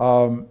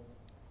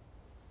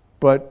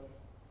 But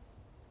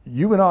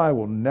you and I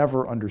will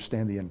never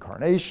understand the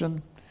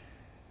incarnation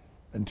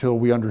until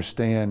we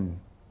understand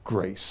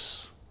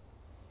grace.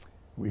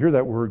 We hear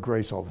that word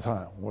grace all the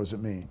time. What does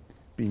it mean?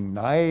 Being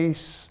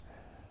nice?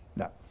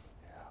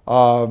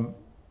 No.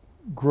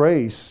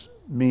 Grace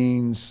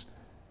means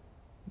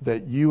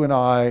that you and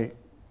I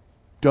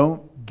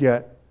don't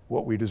get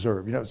what we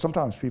deserve. You know,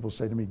 sometimes people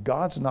say to me,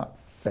 God's not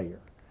fair.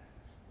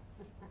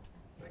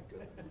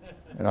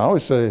 And I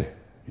always say,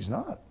 he's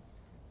not.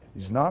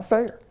 He's not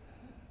fair.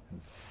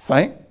 And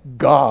thank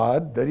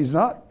God that he's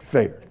not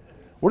fair.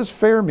 What does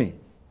fair mean?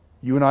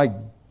 You and I,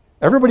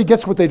 everybody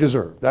gets what they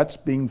deserve. That's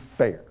being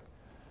fair.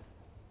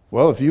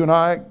 Well, if you and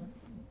I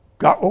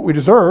got what we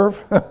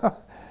deserve,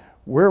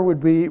 where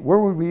would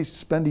we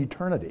spend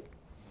eternity?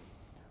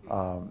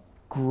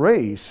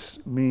 Grace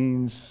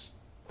means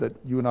that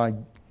you and I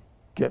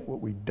get what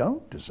we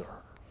don't deserve.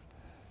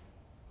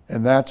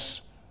 And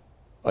that's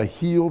a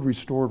healed,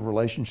 restored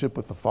relationship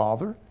with the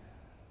Father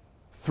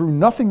through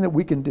nothing that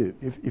we can do.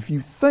 If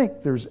you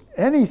think there's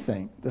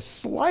anything, the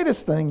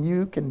slightest thing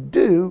you can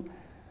do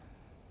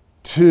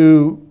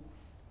to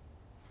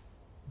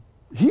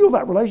heal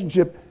that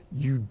relationship,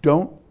 you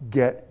don't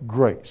get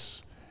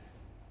grace.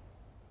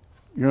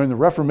 You know, in the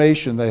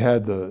Reformation, they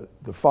had the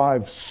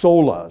 5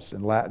 solas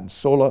in Latin.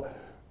 Sola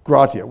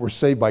gratia, we're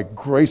saved by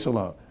grace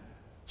alone.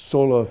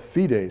 Sola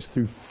fides,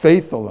 through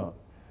faith alone.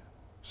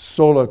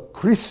 Sola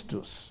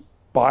Christus,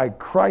 by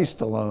Christ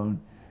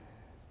alone.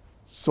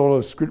 Sola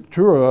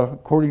scriptura,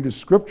 according to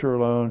Scripture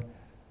alone.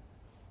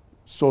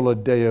 Sola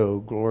Deo,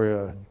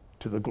 gloria,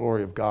 to the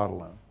glory of God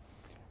alone.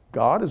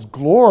 God is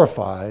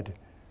glorified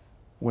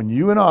when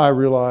you and I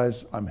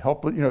realize I'm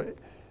helpless. You know,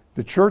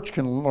 the church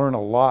can learn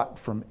a lot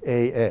from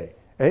AA.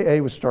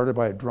 AA was started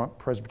by a drunk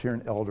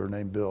Presbyterian elder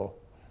named Bill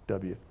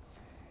W.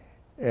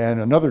 And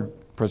another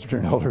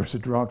Presbyterian elder was a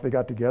drunk. They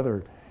got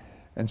together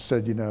and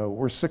said, you know,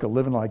 we're sick of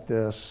living like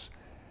this.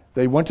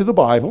 They went to the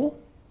Bible.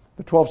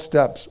 The 12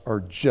 steps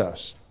are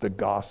just the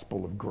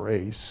gospel of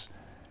grace.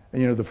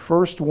 And, you know, the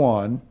first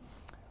one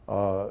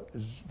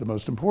is the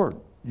most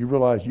important. You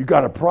realize you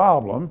got a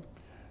problem,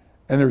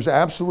 and there's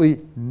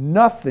absolutely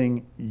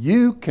nothing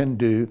you can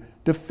do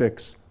to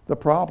fix the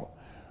problem.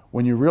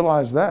 When you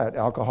realize that,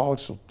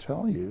 alcoholics will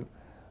tell you,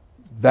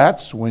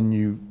 that's when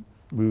you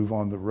move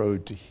on the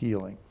road to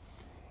healing.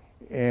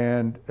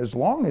 And as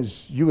long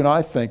as you and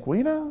I think, well,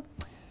 you know,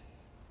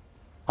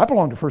 I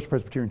belong to First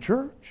Presbyterian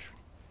Church.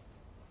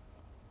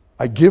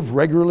 I give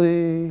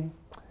regularly.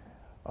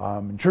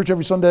 I'm in church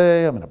every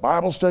Sunday. I'm in a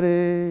Bible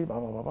study, blah,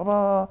 blah, blah, blah,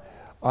 blah.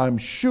 I'm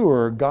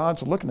sure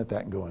God's looking at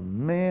that and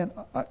going, man,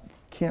 I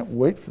can't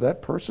wait for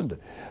that person to,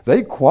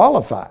 they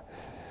qualify.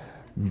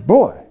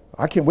 Boy,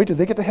 I can't wait till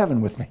they get to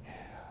heaven with me.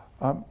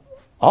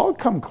 I'll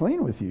come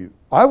clean with you.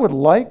 I would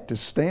like to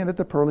stand at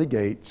the pearly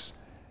gates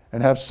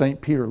and have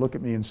St. Peter look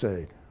at me and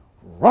say,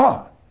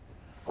 Ron,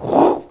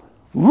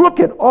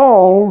 look at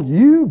all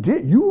you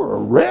did. You were a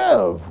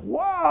rev.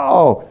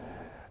 Wow.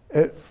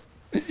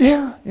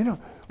 Yeah, you know,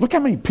 look how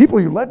many people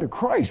you led to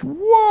Christ.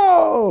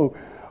 Whoa.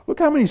 Look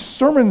how many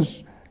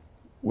sermons.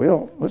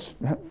 Well,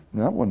 that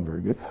wasn't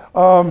very good.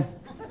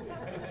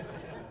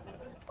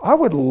 I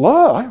would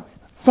love,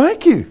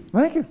 thank you.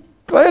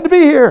 Glad to be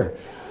here.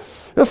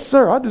 Yes,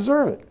 sir, I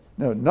deserve it.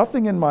 No,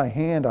 nothing in my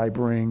hand I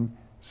bring,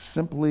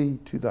 simply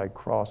to thy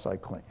cross I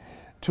cling.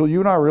 Till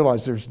you and I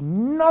realize there's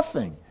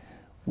nothing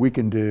we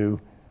can do,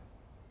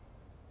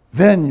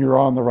 then you're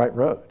on the right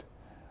road.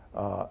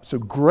 So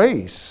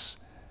grace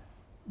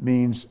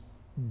means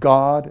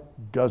God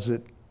does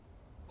it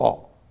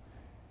all.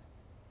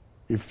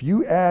 If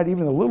you add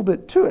even a little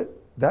bit to it,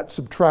 that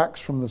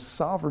subtracts from the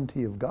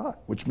sovereignty of God,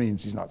 which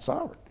means he's not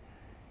sovereign.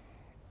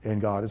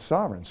 And God is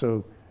sovereign.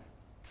 So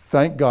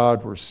thank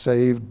God we're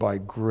saved by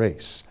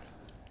grace.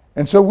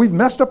 And so we've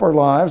messed up our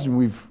lives, and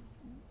we've,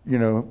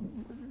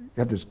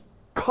 have this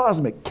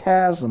cosmic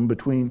chasm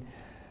between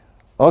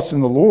us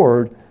and the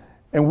Lord,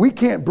 and we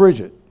can't bridge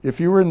it. If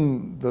you were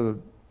in the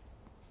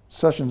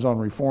sessions on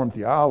Reformed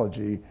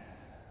theology,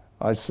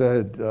 I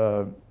said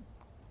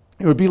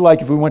it would be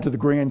like if we went to the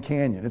Grand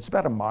Canyon. It's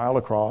about a mile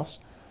across.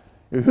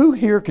 Who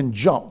here can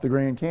jump the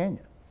Grand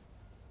Canyon?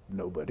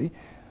 Nobody.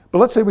 But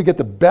let's say we get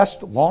the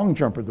best long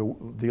jumper,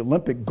 the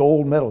Olympic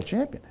gold medal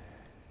champion.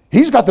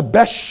 He's got the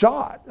best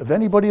shot of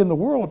anybody in the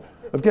world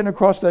of getting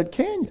across that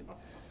canyon.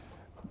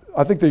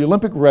 I think the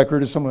Olympic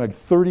record is something like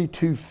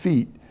 32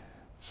 feet,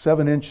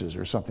 7 inches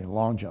or something,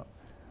 long jump.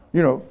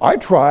 I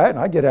try it and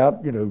I get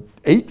out,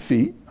 8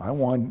 feet. I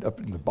wind up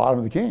in the bottom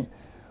of the canyon.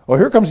 Well,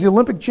 here comes the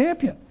Olympic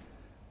champion.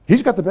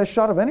 He's got the best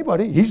shot of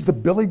anybody. He's the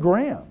Billy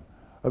Graham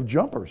of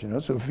jumpers,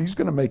 So if he's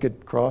going to make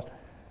it across,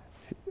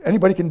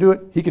 anybody can do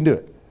it, he can do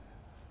it.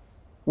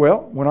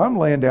 Well, when I'm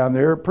laying down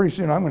there, pretty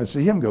soon I'm going to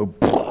see him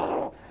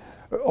go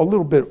a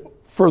little bit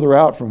further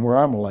out from where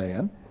I'm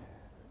laying.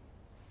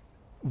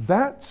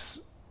 That's,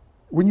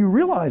 when you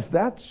realize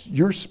that's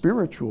your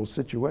spiritual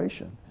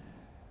situation,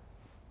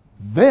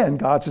 then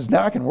God says,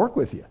 now I can work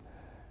with you.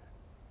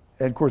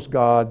 And of course,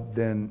 God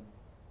then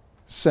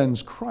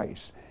sends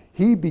Christ.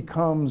 He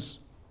becomes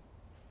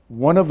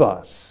one of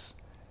us,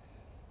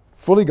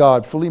 fully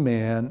God, fully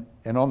man,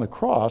 and on the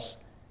cross,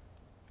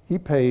 he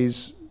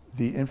pays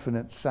the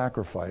infinite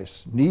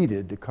sacrifice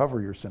needed to cover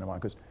your sin and mine,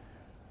 because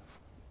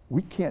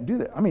we can't do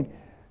that. I mean,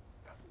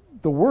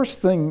 the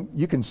worst thing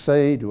you can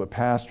say to a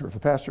pastor, if a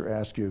pastor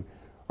asks you,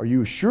 are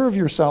you sure of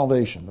your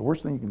salvation? The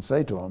worst thing you can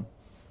say to him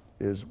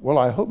is, well,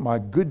 I hope my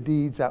good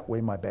deeds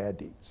outweigh my bad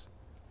deeds.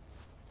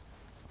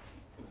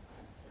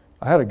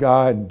 I had a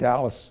guy in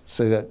Dallas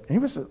say that. He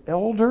was an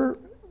elder,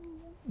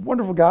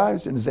 wonderful guy. He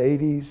was in his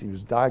 80s. He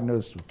was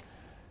diagnosed with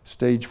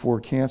stage 4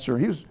 cancer.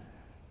 He was,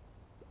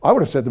 I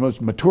would have said, the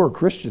most mature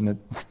Christian at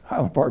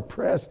Highland Park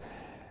Press.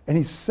 And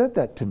he said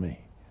that to me.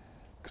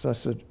 Because I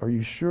said, are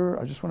you sure?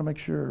 I just want to make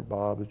sure,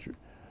 Bob, that you're,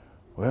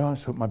 well, I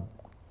just hope my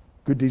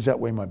good deeds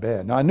outweigh my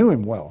bad. Now, I knew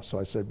him well, so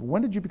I said, well,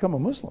 when did you become a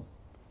Muslim?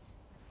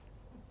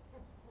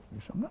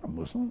 He said, I'm not a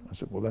Muslim. I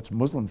said, well, that's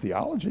Muslim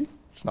theology.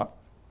 It's not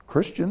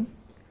Christian.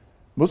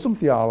 Muslim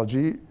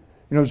theology,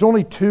 there's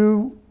only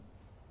 2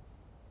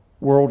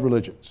 world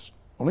religions.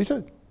 Only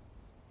 2.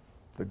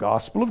 The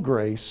gospel of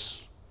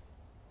grace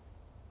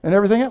and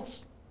everything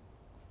else.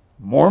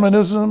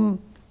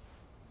 Mormonism,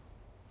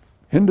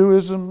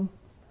 Hinduism,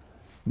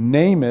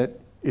 name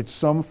it, it's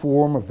some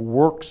form of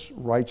works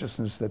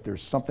righteousness, that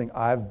there's something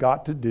I've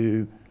got to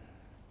do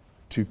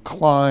to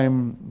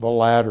climb the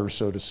ladder,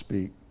 so to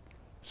speak,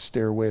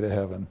 stairway to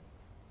heaven.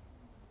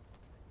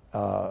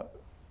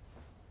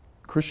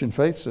 Christian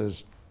faith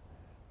says,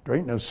 there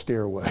ain't no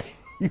stairway.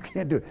 You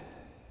can't do it.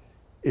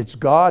 It's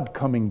God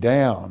coming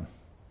down,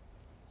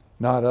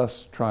 not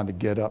us trying to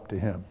get up to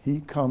him.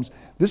 He comes.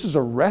 This is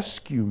a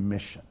rescue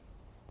mission.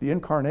 The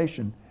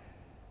incarnation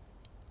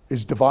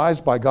is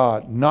devised by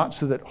God, not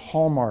so that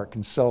Hallmark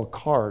can sell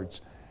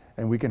cards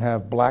and we can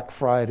have Black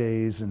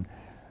Fridays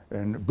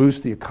and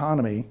boost the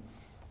economy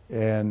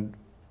and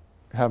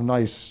have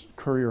nice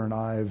Currier and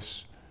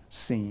Ives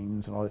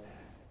scenes and all that.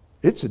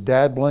 It's a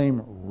dad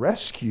blame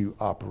rescue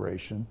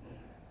operation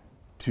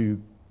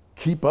to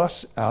keep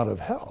us out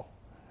of hell.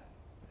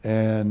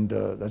 And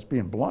that's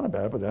being blunt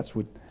about it, but that's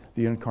what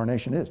the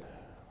incarnation is.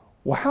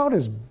 Well, how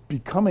does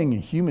becoming a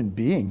human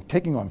being,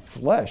 taking on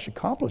flesh,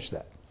 accomplish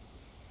that?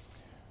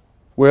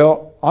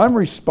 Well, I'm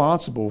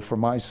responsible for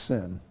my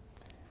sin,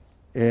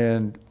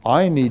 and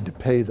I need to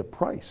pay the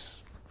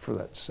price for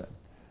that sin.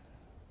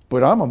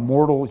 But I'm a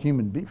mortal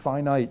human being,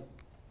 finite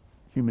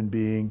human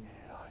being.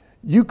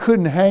 You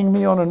couldn't hang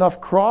me on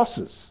enough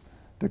crosses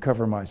to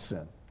cover my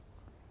sin.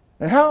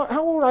 And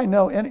how would I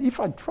know? And if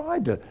I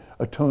tried to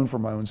atone for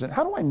my own sin,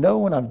 how do I know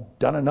when I've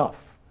done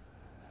enough?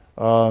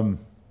 Do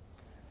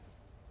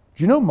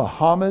you know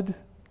Muhammad,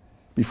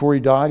 before he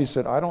died, he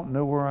said, I don't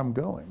know where I'm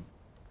going,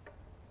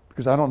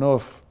 because I don't know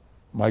if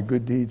my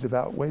good deeds have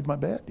outweighed my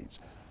bad deeds.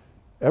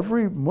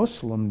 Every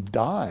Muslim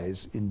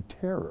dies in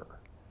terror,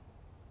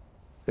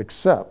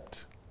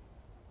 except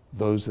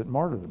those that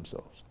martyr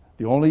themselves.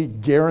 The only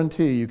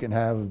guarantee you can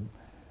have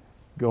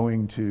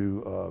going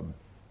to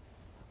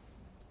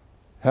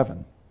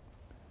heaven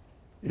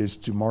is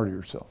to martyr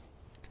yourself.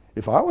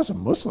 If I was a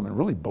Muslim and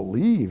really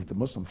believed the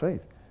Muslim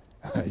faith,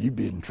 you'd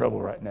be in trouble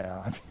right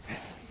now.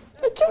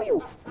 I'd kill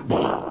you.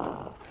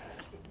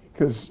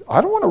 Because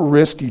I don't want to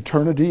risk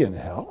eternity in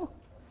hell.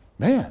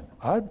 Man,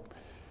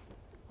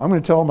 I'm going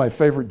to tell my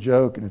favorite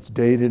joke, and it's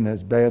dated and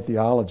has bad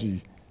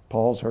theology.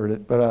 Paul's heard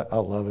it, but I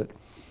love it.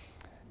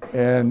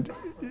 And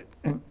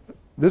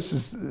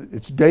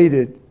it's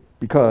dated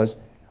because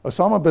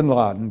Osama bin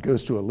Laden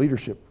goes to a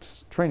leadership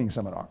training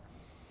seminar.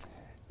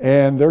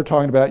 And they're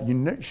talking about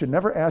you should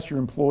never ask your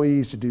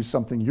employees to do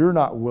something you're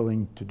not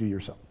willing to do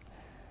yourself.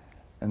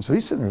 And so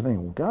he's sitting there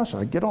thinking, well, gosh,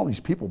 I get all these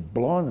people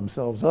blowing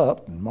themselves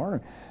up and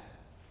martyring.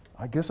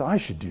 I guess I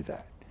should do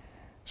that.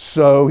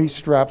 So he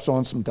straps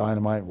on some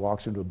dynamite,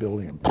 walks into a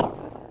building,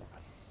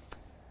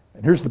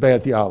 and here's the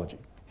bad theology.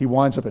 He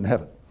winds up in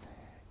heaven.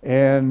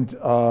 And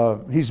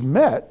he's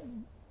met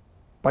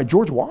by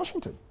George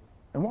Washington.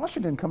 And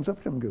Washington comes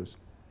up to him and goes,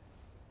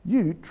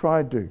 you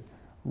tried to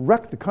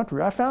wreck the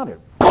country. I found it.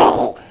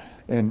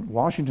 And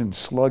Washington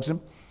slugs him.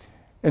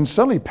 And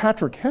suddenly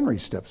Patrick Henry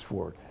steps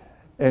forward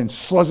and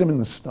slugs him in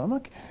the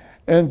stomach.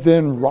 And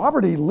then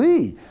Robert E.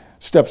 Lee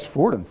steps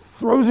forward and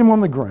throws him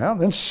on the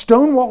ground. Then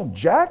Stonewall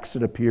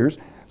Jackson appears,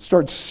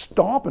 starts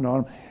stomping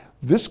on him.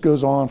 This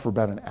goes on for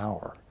about an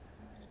hour.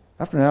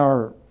 After an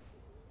hour,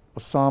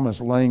 Osama's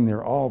laying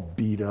there all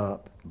beat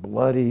up,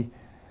 bloody.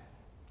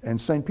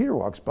 And St. Peter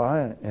walks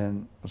by,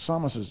 and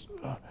Osama says,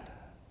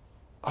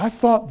 I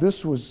thought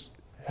this was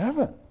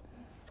heaven.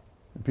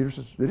 And Peter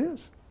says, it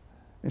is.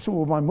 He said,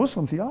 well, my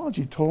Muslim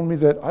theology told me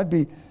that I'd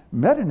be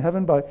met in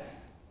heaven by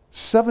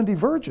 70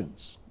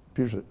 virgins.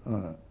 Peter said,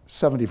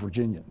 70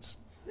 Virginians.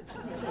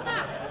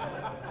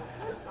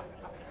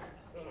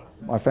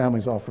 My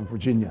family's all from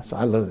Virginia, so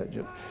I love that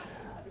joke.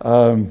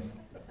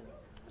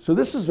 So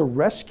this is a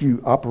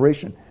rescue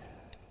operation.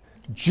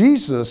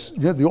 Jesus,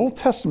 the Old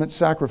Testament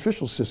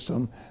sacrificial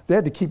system, they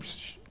had to keep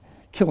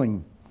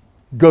killing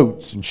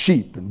goats and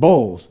sheep and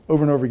bulls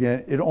over and over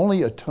again. It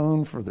only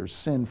atoned for their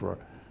sin for a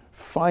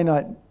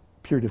finite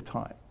period of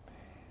time.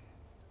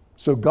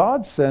 So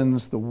God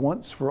sends the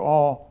once for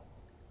all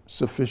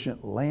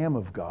sufficient Lamb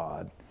of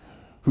God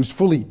who's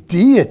fully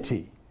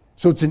deity.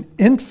 So it's an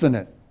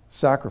infinite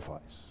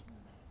sacrifice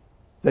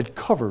that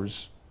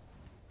covers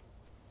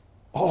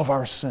all of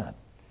our sin.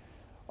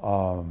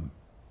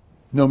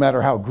 No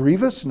matter how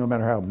grievous, no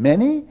matter how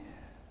many,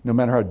 no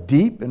matter how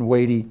deep and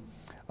weighty.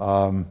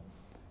 And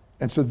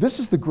so this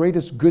is the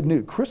greatest good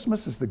news.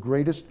 Christmas is the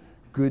greatest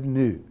good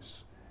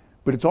news.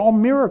 But it's all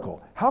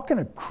miracle. How can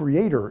a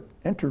creator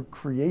enter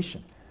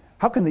creation?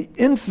 How can the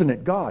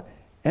infinite God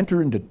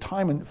enter into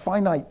time and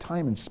finite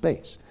time and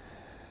space?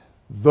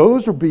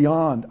 Those are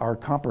beyond our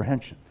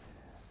comprehension.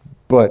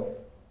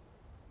 But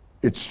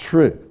it's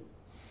true.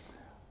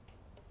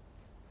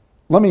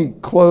 Let me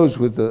close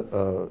with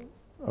a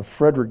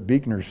Frederick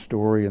Buechner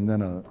story and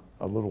then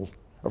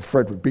a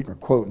Frederick Buechner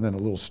quote and then a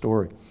little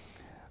story.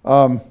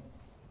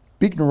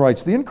 Buechner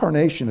writes, the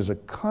incarnation is a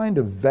kind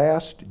of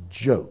vast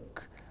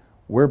joke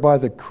whereby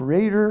the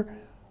creator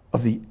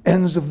of the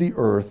ends of the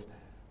earth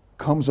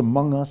comes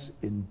among us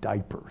in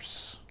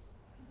diapers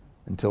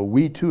until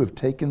we too have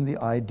taken the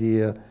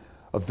idea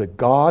of the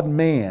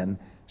God-man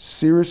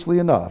seriously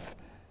enough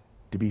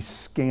to be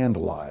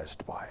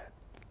scandalized by it.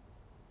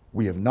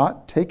 We have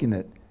not taken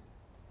it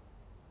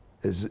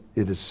as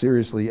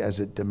seriously as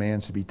it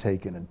demands to be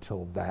taken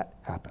until that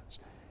happens.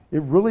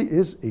 It really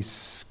is a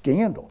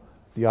scandal,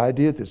 the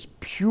idea that this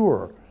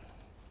pure,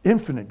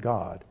 infinite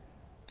God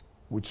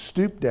would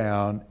stoop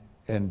down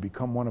and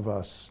become one of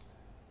us.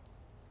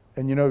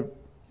 And you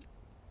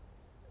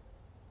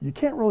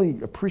can't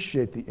really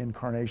appreciate the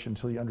incarnation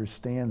until you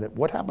understand that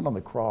what happened on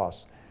the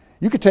cross.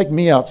 You could take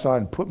me outside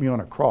and put me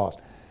on a cross.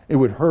 It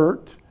would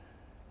hurt,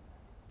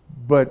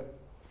 but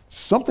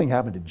something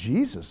happened to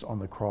Jesus on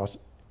the cross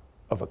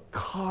of a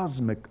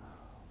cosmic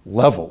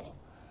level.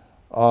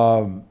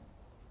 2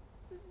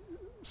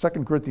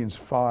 Corinthians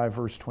 5,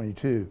 verse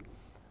 22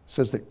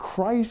 says that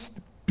Christ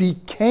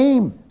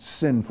became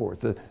sin for it.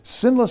 The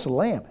sinless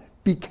lamb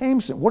became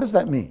sin. What does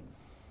that mean?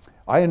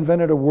 I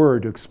invented a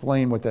word to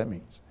explain what that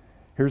means.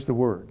 Here's the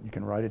word. You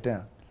can write it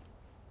down.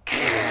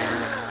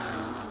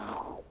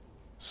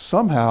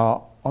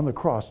 Somehow, on the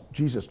cross,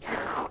 Jesus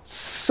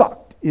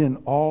sucked in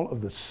all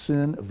of the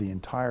sin of the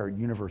entire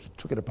universe. He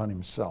took it upon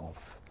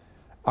himself.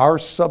 Our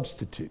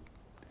substitute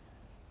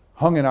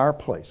hung in our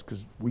place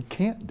because we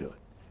can't do it.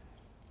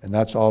 And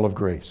that's all of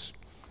grace.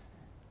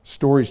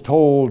 Stories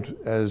told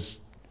as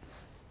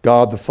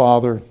God the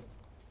Father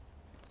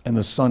and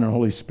the Son and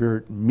Holy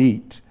Spirit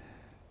meet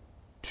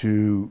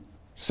to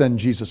send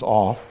Jesus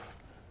off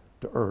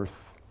to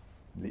earth,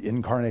 the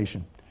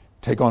incarnation,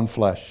 take on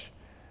flesh.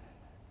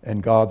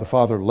 And God the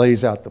Father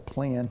lays out the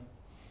plan.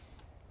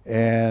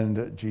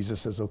 And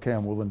Jesus says, okay,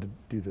 I'm willing to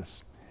do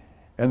this.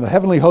 And the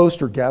heavenly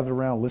hosts are gathered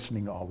around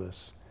listening to all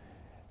this.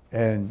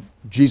 And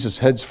Jesus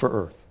heads for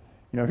earth.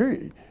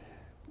 Here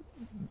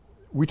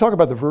we talk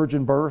about the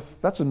virgin birth.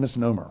 That's a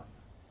misnomer.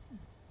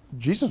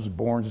 Jesus was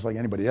born just like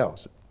anybody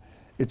else.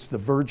 It's the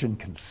virgin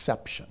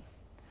conception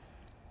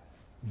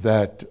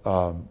that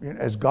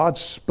as God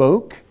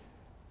spoke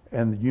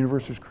and the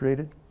universe was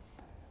created,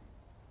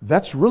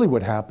 that's really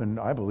what happened,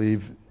 I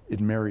believe,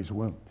 in Mary's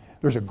womb.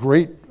 There's a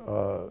great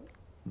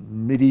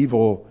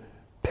medieval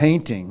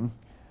painting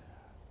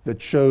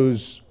that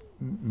shows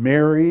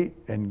Mary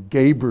and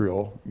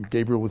Gabriel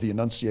with the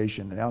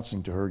Annunciation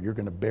announcing to her, you're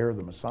going to bear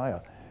the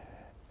Messiah.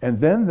 And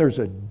then there's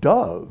a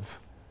dove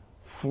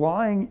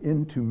flying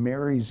into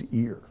Mary's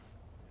ear.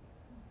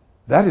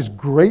 That is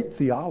great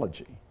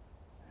theology.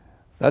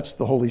 That's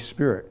the Holy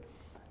Spirit.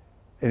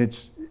 And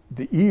it's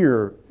the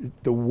ear,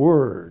 the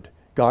word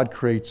God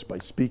creates by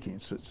speaking.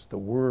 So it's the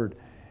word.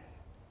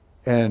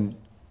 And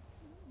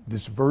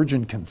this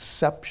virgin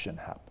conception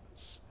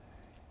happens.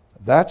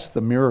 That's the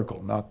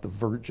miracle, not the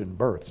virgin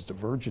birth. It's the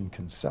virgin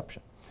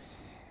conception.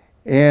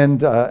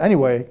 And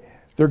anyway,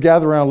 they're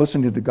gathered around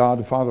listening to the God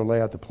the Father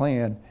lay out the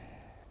plan.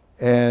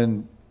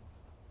 And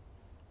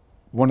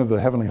one of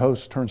the heavenly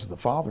hosts turns to the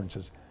Father and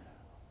says,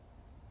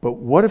 but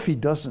what if he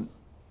doesn't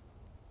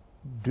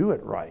do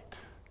it right?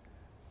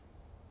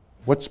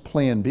 What's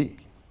plan B?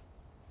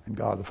 And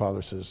God the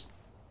Father says,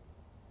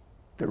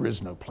 there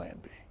is no plan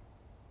B.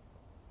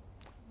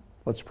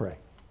 Let's pray.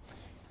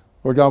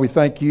 Lord God, we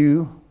thank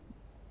you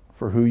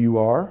for who you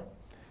are,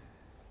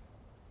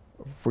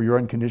 for your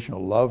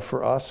unconditional love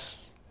for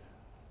us.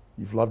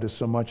 You've loved us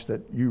so much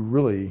that you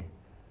really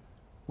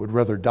would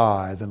rather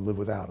die than live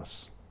without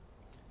us.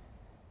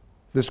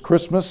 This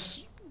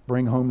Christmas,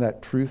 bring home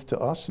that truth to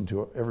us and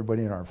to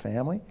everybody in our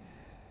family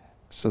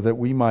so that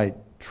we might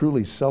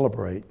truly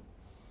celebrate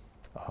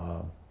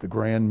the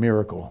grand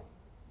miracle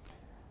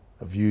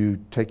of you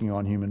taking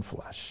on human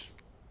flesh.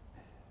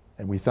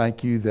 And we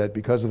thank you that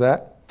because of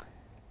that,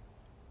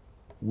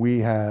 we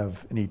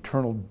have an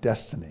eternal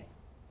destiny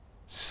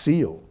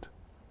sealed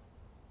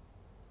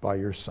by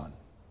your Son.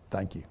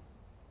 Thank you.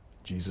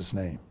 In Jesus'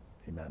 name,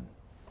 amen.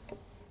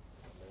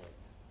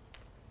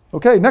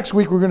 Okay, next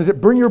week we're going to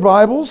bring your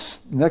Bibles,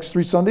 next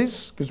 3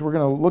 Sundays, because we're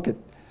going to look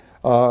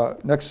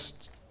at,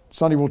 next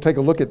Sunday we'll take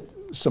a look at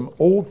some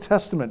Old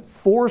Testament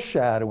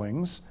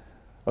foreshadowings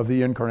of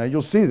the Incarnation.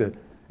 You'll see the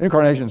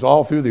Incarnation's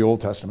all through the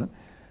Old Testament.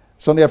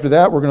 Sunday after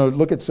that, we're going to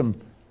look at some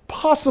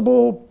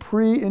possible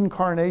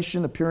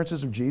pre-incarnation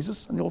appearances of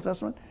Jesus in the Old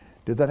Testament.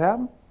 Did that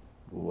happen?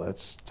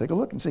 Let's take a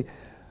look and see.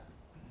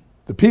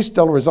 The Peace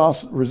de la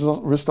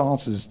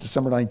Resistance is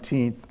December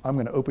 19th. I'm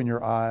going to open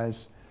your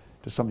eyes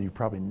to something you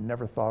probably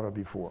never thought of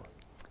before.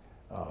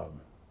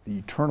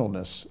 The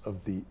eternalness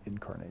of the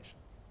Incarnation.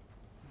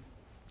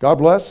 God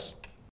bless.